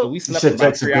rest. So we You slept said about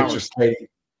take some 3 hours. pictures, Katie.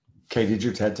 Katie, did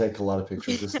your Ted take a lot of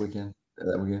pictures this weekend?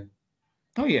 That weekend?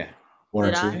 Oh, yeah. One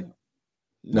or Did two? I?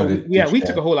 No, did we your took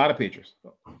dad? a whole lot of pictures.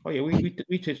 Oh yeah,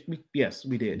 yes,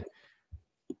 we did.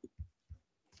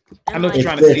 I And know like you're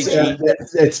trying to say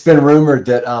It's been rumored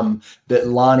that that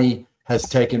Lonnie has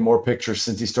taken more pictures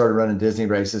since he started running Disney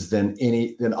races than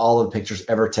all of the pictures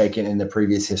ever taken in the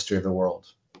previous history of the world.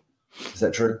 Is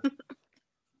that true?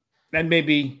 that may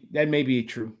be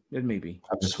true. That may be.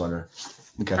 I'm just wondering.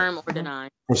 Okay. Confirm or deny.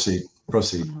 Proceed.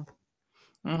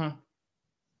 Mm-hmm.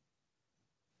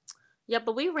 Yeah,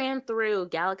 but we ran through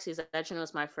Galaxy's Edge, and it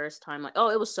was my first time. Like, oh,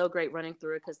 it was so great running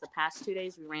through it because the past 2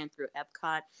 days we ran through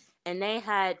Epcot, and they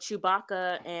had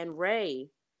Chewbacca and Rey,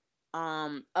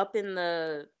 up in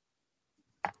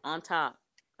on top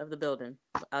of the building.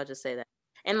 I'll just say that.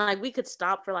 And like we could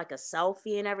stop for like a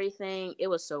selfie and everything. It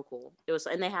was so cool.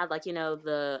 And they had like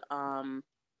the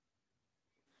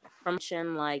from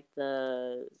like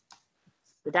the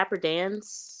Dapper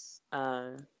Dans,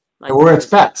 like We're at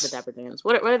Spats. the Dapper Dans.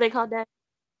 What are they called? That?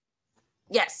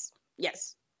 Yes.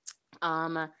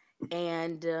 And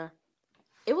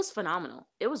it was phenomenal.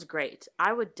 It was great.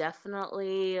 I would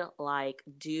definitely like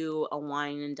do a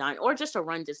wine and dine or just a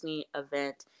Run Disney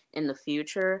event in the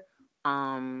future.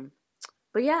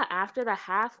 But yeah, after the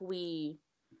half, the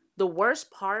worst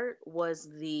part was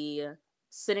the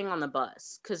sitting on the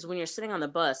bus, because when you're sitting on the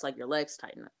bus, like your legs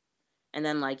tighten up. And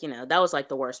then like, that was like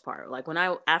the worst part. Like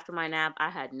after my nap, I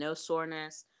had no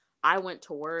soreness. I went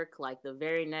to work like the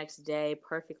very next day,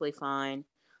 perfectly fine.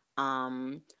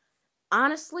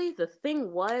 Honestly, the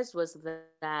thing was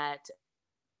that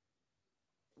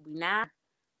we napped,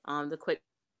 the quick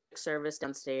service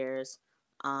downstairs,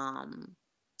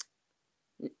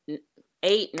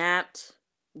 ate, napped,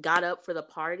 got up for the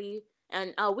party.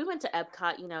 And we went to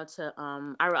Epcot, to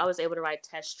I was able to ride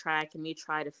Test Track, and we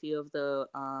tried a few of the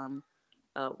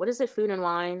what is it, Food and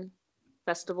Wine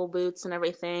Festival booths and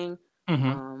everything.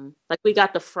 Mm-hmm. Like we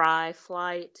got the Fry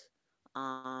flight,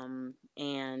 and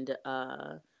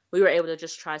we were able to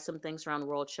just try some things around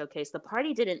World Showcase. The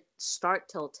party didn't start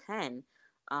till 10,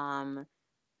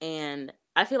 and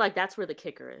I feel like that's where the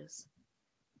kicker is.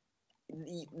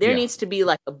 There needs to be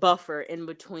like a buffer in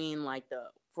between, like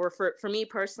for me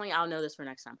personally, I'll know this for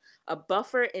next time, a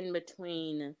buffer in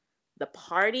between the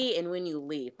party and when you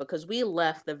leave, because we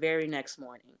left the very next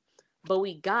morning, but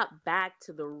we got back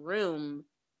to the room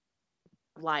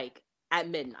like at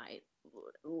midnight,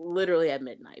 literally at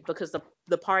midnight, because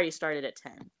the party started at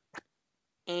 10,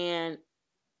 and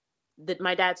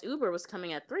my dad's Uber was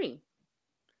coming at 3,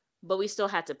 but we still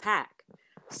had to pack.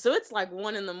 So it's like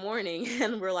 1 a.m,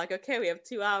 and we're like, okay, we have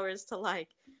 2 hours to like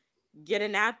get a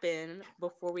nap in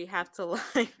before we have to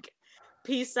like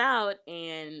peace out.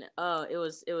 And it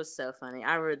was so funny.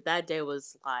 That day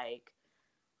was like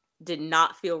did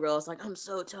not feel real. I was like, I'm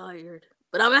so tired,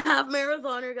 but I'm a half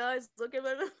marathoner, guys. Look at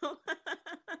me.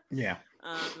 Yeah.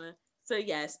 So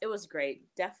yes, it was great.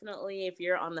 Definitely, if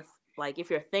you're on the if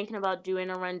you're thinking about doing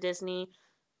a Run Disney,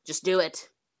 just do it.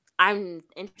 I'm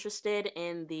interested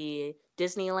in the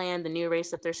Disneyland, the new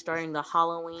race that they're starting, the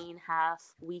Halloween half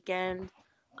weekend,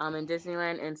 in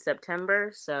Disneyland in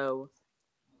September. So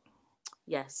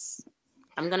yes,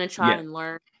 I'm gonna try and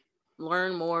learn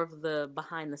more of the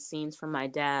behind the scenes from my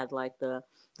dad, like the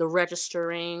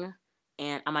registering,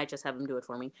 and I might just have him do it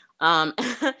for me.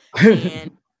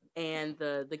 And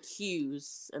the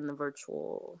cues and the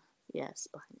virtual, yes,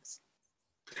 behind the scenes.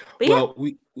 But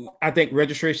well, I think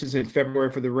registration's in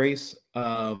February for the race,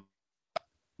 on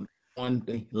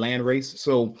the land race.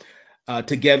 So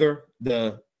together,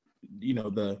 the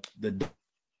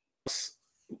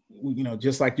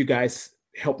just like you guys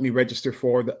helped me register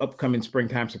for the upcoming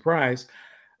springtime surprise,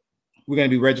 we're going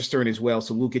to be registering as well.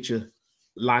 So we'll get you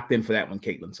locked in for that one,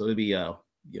 Caitlin. So it'll be I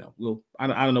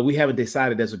don't know. We haven't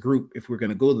decided as a group if we're going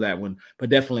to go to that one, but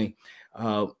definitely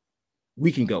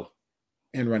we can go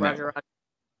and run that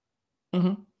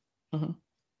one.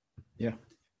 Yeah.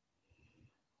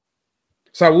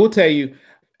 So I will tell you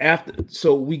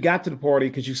so we got to the party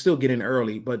because you still get in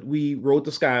early, but we rode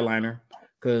the Skyliner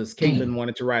because Caitlin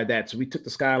wanted to ride that. So we took the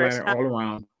Skyliner all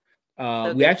around.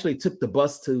 We actually took the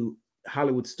bus to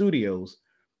Hollywood Studios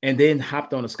and then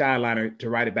hopped on the Skyliner to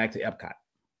ride it back to Epcot.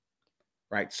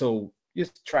 Right. So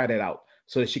just try that out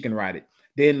so that she can ride it.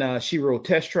 Then she rode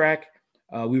Test Track.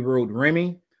 We rode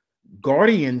Remy.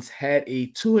 Guardians had a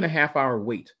 2.5-hour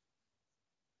wait,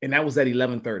 and that was at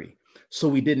 11:30. So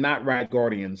we did not ride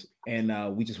Guardians,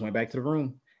 and we just went back to the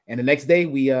room. And the next day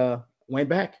we went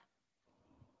back.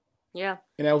 Yeah,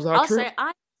 and that was our trip. Say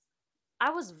I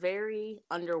was very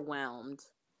underwhelmed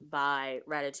by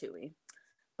Ratatouille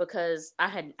because I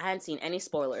hadn't seen any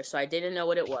spoilers, so I didn't know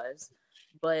what it was.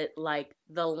 But like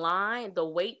the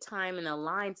wait time and the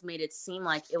lines made it seem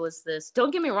like it was this.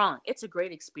 Don't get me wrong, it's a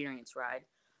great experience ride.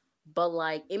 But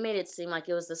like it made it seem like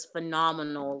it was this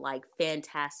phenomenal, like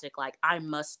fantastic, like I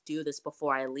must do this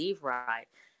before I leave ride.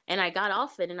 And I got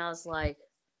off it and I was like,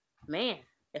 man,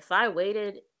 if I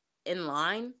waited in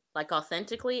line, like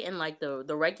authentically in like the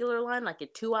regular line, like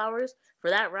at 2 hours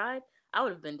for that ride, I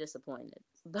would have been disappointed.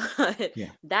 But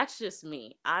that's just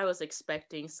me. I was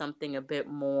expecting something a bit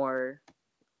more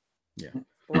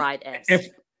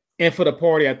ride-esque. And for the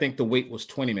party, I think the wait was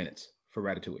 20 minutes for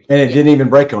Ratatouille. And it didn't even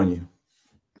break on you.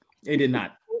 It did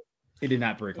not. It did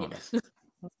not break on us.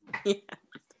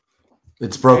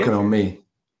 It's broken on me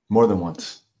more than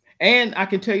once. And I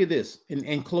can tell you this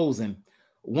in closing,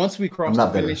 once we crossed the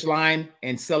finish line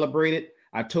and celebrated,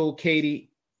 I told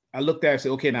Katie, I looked at her and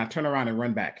said, okay, now turn around and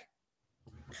run back.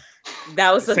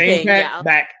 That was the thing.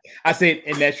 Back. I said,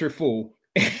 and that's your fool.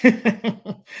 Leave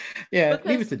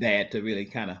it to Dad to really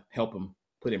kind of help him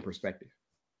put in perspective.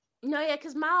 No,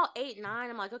 because mile 8, 9,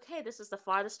 I'm like, okay, this is the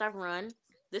farthest I've run.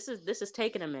 This is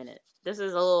taking a minute. This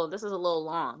is a little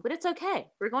long, but it's okay.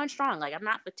 We're going strong. Like I'm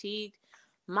not fatigued.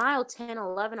 Mile 10,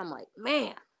 11, I'm like,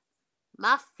 man,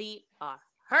 my feet are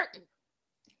hurting.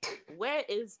 Where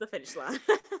is the finish line?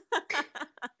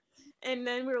 And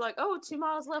then we were like, oh, 2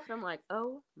 miles left. And I'm like,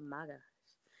 oh my gosh.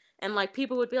 And like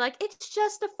people would be like, it's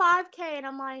just a 5K. And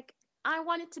I'm like, I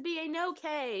want it to be a no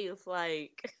cave.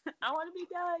 Like, I want to be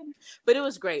done. But it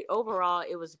was great. Overall,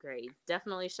 it was great.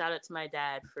 Definitely shout out to my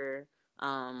dad for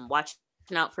watching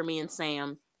out for me and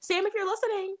Sam. Sam, if you're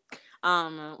listening,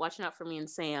 watching out for me and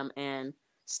Sam and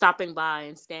stopping by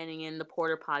and standing in the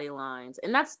porta potty lines.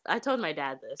 And I told my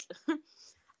dad this.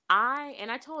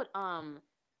 I told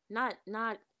not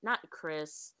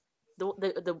Chris,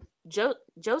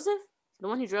 Joseph, the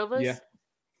one who drove us. Yeah.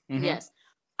 Mm-hmm. Yes.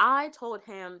 I told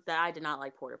him that I did not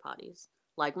like porta potties.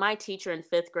 Like my teacher in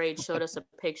 5th grade showed us a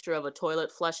picture of a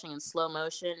toilet flushing in slow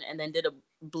motion and then did a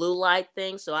blue light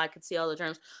thing so I could see all the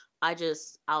germs. I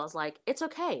was like, it's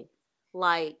okay.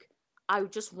 Like I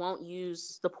just won't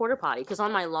use the porta potty because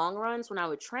on my long runs when I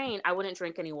would train, I wouldn't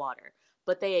drink any water.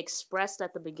 But they expressed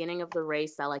at the beginning of the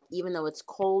race that like even though it's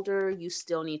colder, you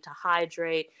still need to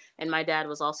hydrate. And my dad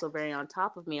was also very on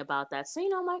top of me about that. So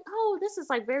I'm like, oh, this is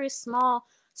like very small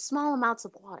amounts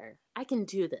of water. I can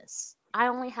do this. I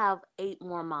only have 8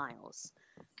 more miles.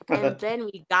 And then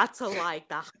we got to like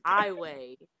the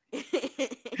highway.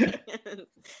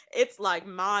 It's like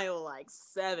mile like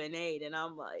 7, 8. And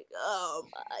I'm like, oh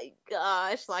my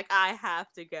gosh, like I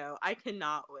have to go. I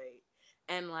cannot wait.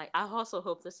 And like, I also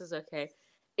hope this is okay.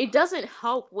 It doesn't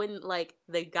help when like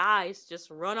the guys just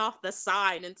run off the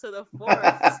side into the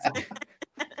forest.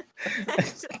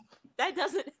 That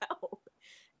doesn't help.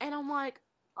 And I'm like,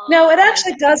 No, it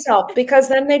actually does help because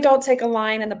then they don't take a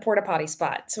line in the porta potty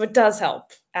spot. So it does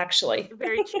help, actually.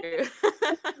 Very true.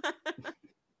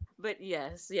 But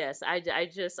yes,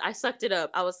 I sucked it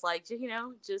up. I was like,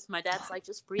 just my dad's like,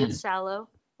 just breathe shallow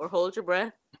or hold your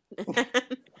breath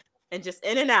and just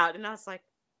in and out. And I was like,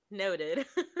 noted.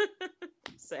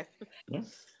 So. Yeah.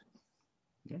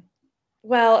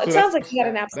 Well, it So sounds that's- like you had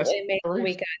an absolutely that's amazing great.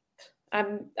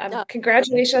 weekend. Yeah.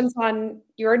 Congratulations on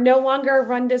you're no longer a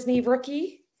Run Disney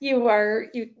rookie. You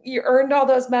earned all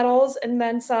those medals and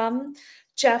then some.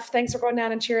 Jeff, thanks for going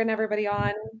down and cheering everybody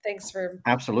on. Thanks for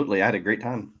Absolutely. I had a great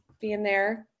time. being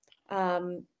there.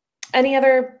 Any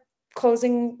other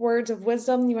closing words of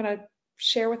wisdom you want to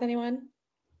share with anyone?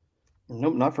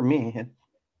 Nope, not for me.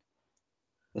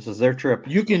 This is their trip.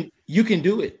 You can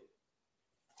do it.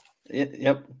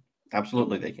 Yep.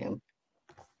 Absolutely, they can.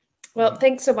 Well,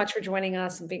 thanks so much for joining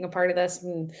us and being a part of this.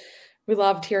 And we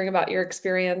loved hearing about your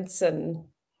experience. And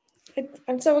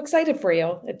I'm so excited for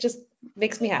you. It just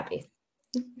makes me happy.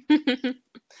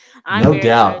 I'm No very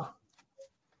doubt. excited.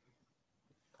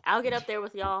 I'll get up there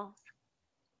with y'all.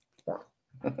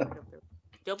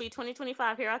 Dopey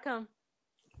 2025, here I come.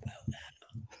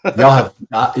 Y'all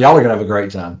are gonna have a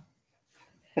great time.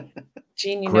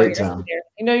 Gene, Great you're gonna time. be there.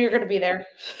 You know you're going to be there.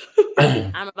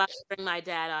 I'm about to bring my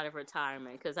dad out of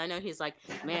retirement because I know he's like,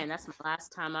 man, that's my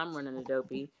last time I'm running a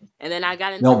Dopey. And then I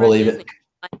got into Don't Run believe Disney. it.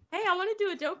 Like, hey, I want to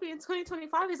do a Dopey in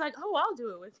 2025. He's like, oh, I'll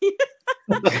do it with you.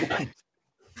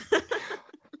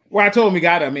 Well, I told him we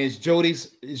got him. It's Jody's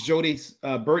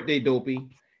birthday Dopey.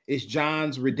 It's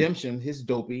John's redemption, his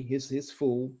Dopey, his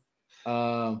fool.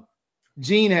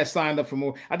 Gene has signed up for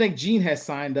more. I think Gene has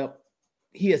signed up.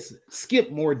 He has skipped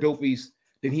more Dopies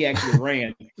than he actually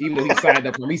ran, even though he signed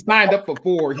up for them. He signed up for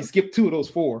 4. He skipped 2 of those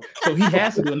 4. So he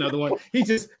has to do another one. You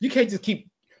can't just keep,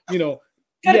 Gotta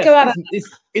yes, go out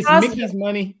it's positive. Mickey's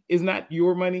money, it's not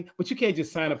your money, but you can't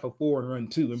just sign up for 4 and run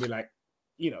 2 and be like,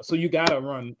 so you gotta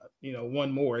run,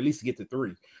 1 more, at least to get to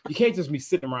 3. You can't just be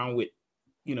sitting around with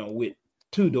 2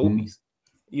 Dopies.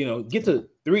 Get to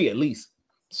 3 at least.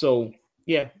 So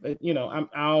yeah,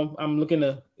 I'm looking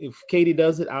to, if Katie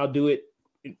does it, I'll do it.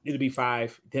 It'll be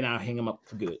 5, then I'll hang him up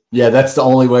for good. Yeah, that's the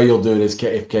only way you'll do it is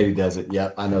if Katie does it.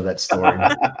 Yep, I know that story.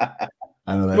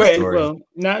 I know that story. Well,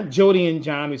 not Jody and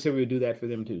John. We said we would do that for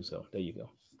them too. So there you go.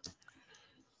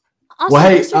 Also, Well,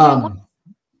 hey, Mr. Jim, what does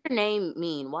your name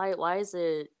mean? Why is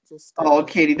it just? Oh,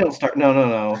 Katie, don't start. No.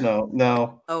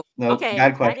 Oh, No, okay.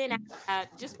 bad I question. didn't ask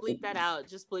that. Just bleep that out.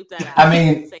 I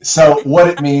mean, so what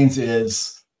it means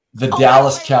is the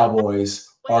Dallas Cowboys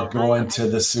are going to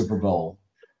the Super Bowl.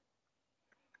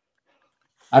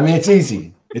 I mean, it's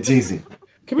easy. It's easy.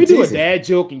 Can we It's do easy. a dad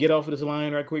joke and get off of this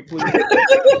line right quick, please?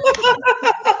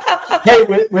 Hey,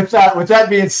 with that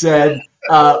being said,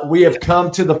 we have come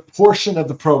to the portion of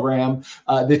the program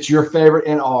that's your favorite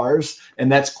and ours, and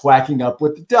that's quacking up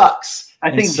with the Ducks.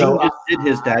 I think And so, Gene just did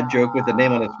his dad joke with the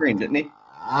name on the screen, didn't he?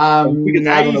 I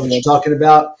don't know what you're talking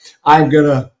about. I'm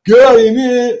gonna go in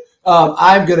it.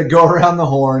 I'm gonna go around the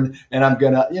horn, and I'm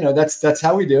gonna, that's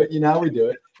how we do it. You know how we do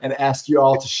it, and ask you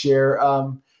all to share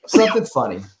something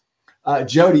funny.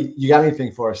 Jody, you got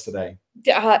anything for us today?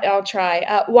 I'll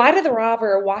try. Why did the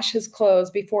robber wash his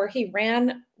clothes before he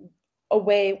ran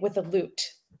away with the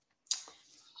loot?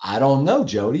 I don't know,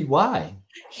 Jody. Why?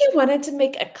 He wanted to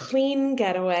make a clean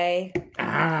getaway.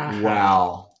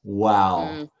 Wow.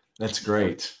 That's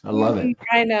great. I love it.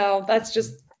 I know. That's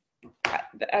just,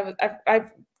 I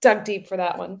dug deep for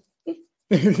that one.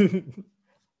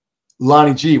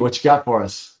 Lonnie G, what you got for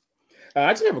us?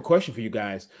 I just have a question for you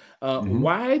guys. Mhm.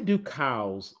 Why do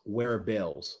cows wear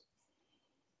bells?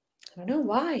 I don't know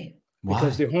why.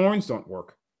 Because their horns don't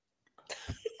work.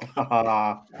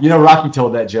 Rocky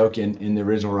told that joke in the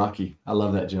original Rocky. I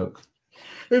love that joke.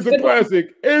 It's a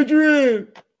classic. Adrian.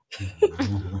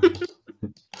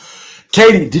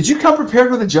 Katie, did you come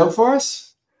prepared with a joke for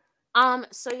us?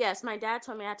 So yes, my dad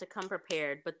told me I had to come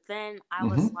prepared, but then I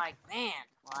was like, man,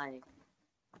 like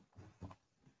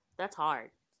that's hard.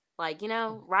 Like,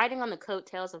 riding on the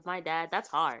coattails of my dad, that's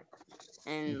hard.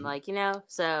 And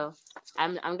so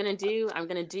I'm gonna do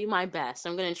my best.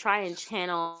 I'm gonna try and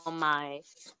channel my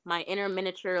inner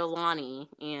miniature Lonnie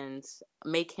and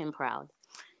make him proud.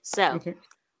 So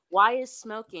why is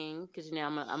smoking? Because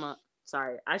not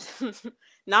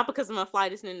because I'm a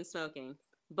flight attendant and smoking,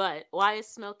 but why is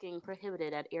smoking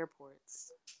prohibited at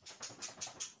airports?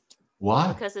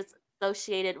 Why? Because it's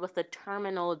associated with a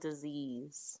terminal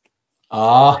disease.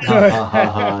 Nice.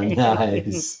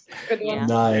 Good one. Yeah.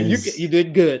 Nice. You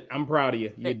did good. I'm proud of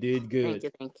you. You did good.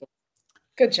 Thank you.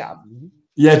 Good job.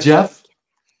 Yeah, Jeff?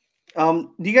 Do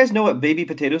you guys know what baby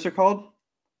potatoes are called?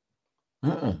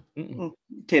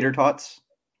 Tater tots.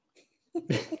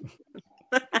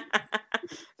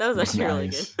 That was actually really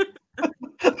Nice. good.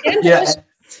 Yeah.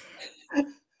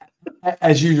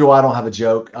 As usual, I don't have a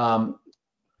joke.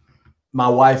 My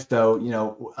wife, though, you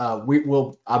know,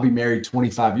 I'll be married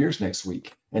 25 years next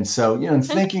week. And so, you know, and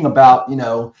thinking about, you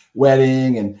know,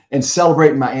 wedding and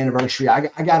celebrating my anniversary, I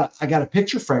got a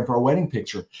picture frame for our wedding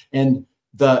picture. And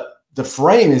the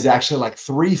frame is actually like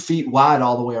 3 feet wide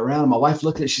all the way around. My wife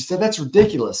looked at it. She said, "That's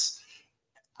ridiculous."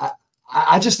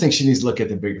 I just think she needs to look at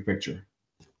the bigger picture.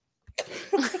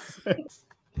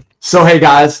 So, hey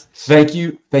guys, thank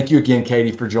you again,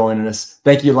 Katie, for joining us.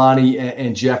 Thank you, Lonnie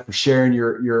and Jeff, for sharing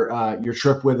your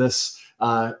trip with us.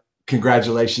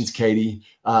 Congratulations, Katie.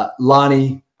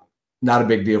 Lonnie, not a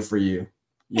big deal for you.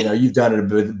 You know, you've done it a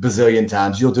bazillion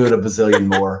times. You'll do it a bazillion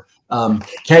more.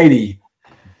 Katie,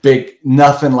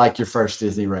 nothing like your first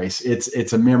Disney race.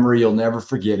 It's a memory. You'll never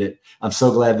forget it. I'm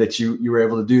so glad that you were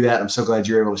able to do that. I'm so glad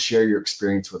you're able to share your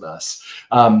experience with us.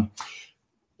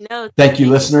 Thank you,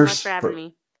 listeners, so much for having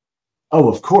me. Oh,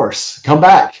 of course. Come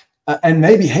back. And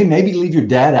maybe leave your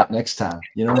dad out next time.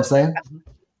 You know what I'm saying?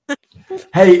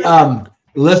 Hey,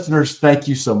 listeners, thank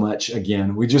you so much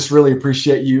again. We just really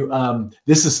appreciate you.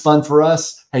 This is fun for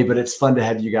us. Hey, but it's fun to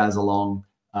have you guys along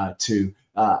too.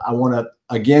 I want to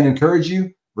again encourage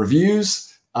you.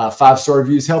 Reviews, 5-star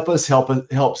reviews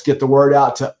helps get the word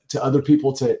out to other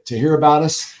people to hear about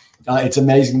us. It's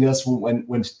amazing to us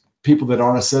when people that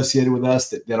aren't associated with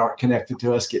us, that aren't connected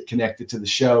to us, get connected to the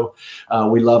show.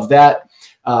 We love that.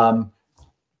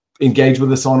 Engage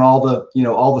with us on all the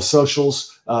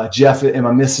socials. Jeff, am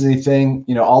I missing anything?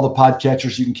 You know, all the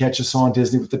podcatchers you can catch us on.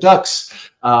 Disney with the Ducks.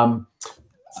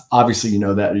 Obviously, you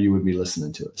know that, or you would be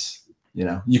listening to us. You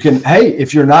know, you can. Hey,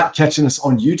 if you're not catching us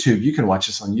on YouTube, you can watch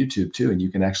us on YouTube too, and you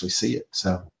can actually see it.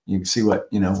 So you can see what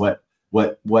the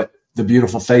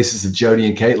beautiful faces of Jody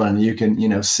and Caitlin. You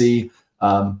can see.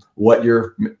 What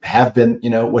you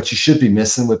should be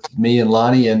missing with me and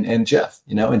Lonnie and Jeff,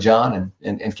 and John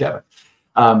and Kevin.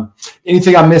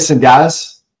 Anything I'm missing,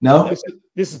 guys? No?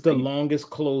 This is the longest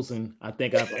closing I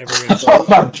think I've ever Oh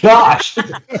my gosh.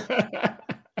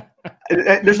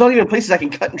 There's not even places I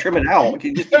can cut and trim it out.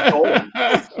 You just keep going.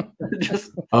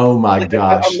 Oh my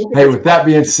gosh. Hey, with that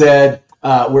being said,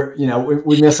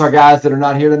 we miss our guys that are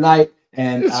not here tonight.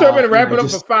 And sure, been wrapping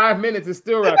up for 5 minutes. It's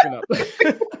still wrapping up.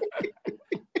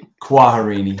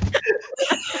 Kwaharini.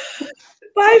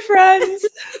 Bye, friends.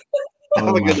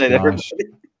 Have a good night, everybody.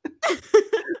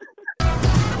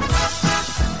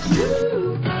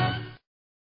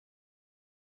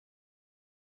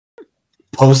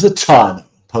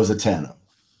 Positano.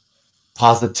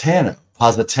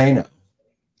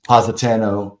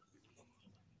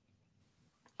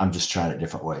 I'm just trying it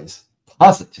different ways.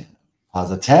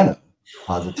 Positano.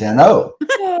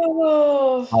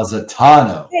 Oh.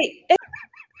 Positano. Hey.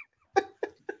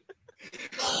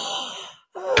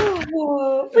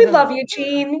 Oh, we love you,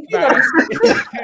 Gene. We love you.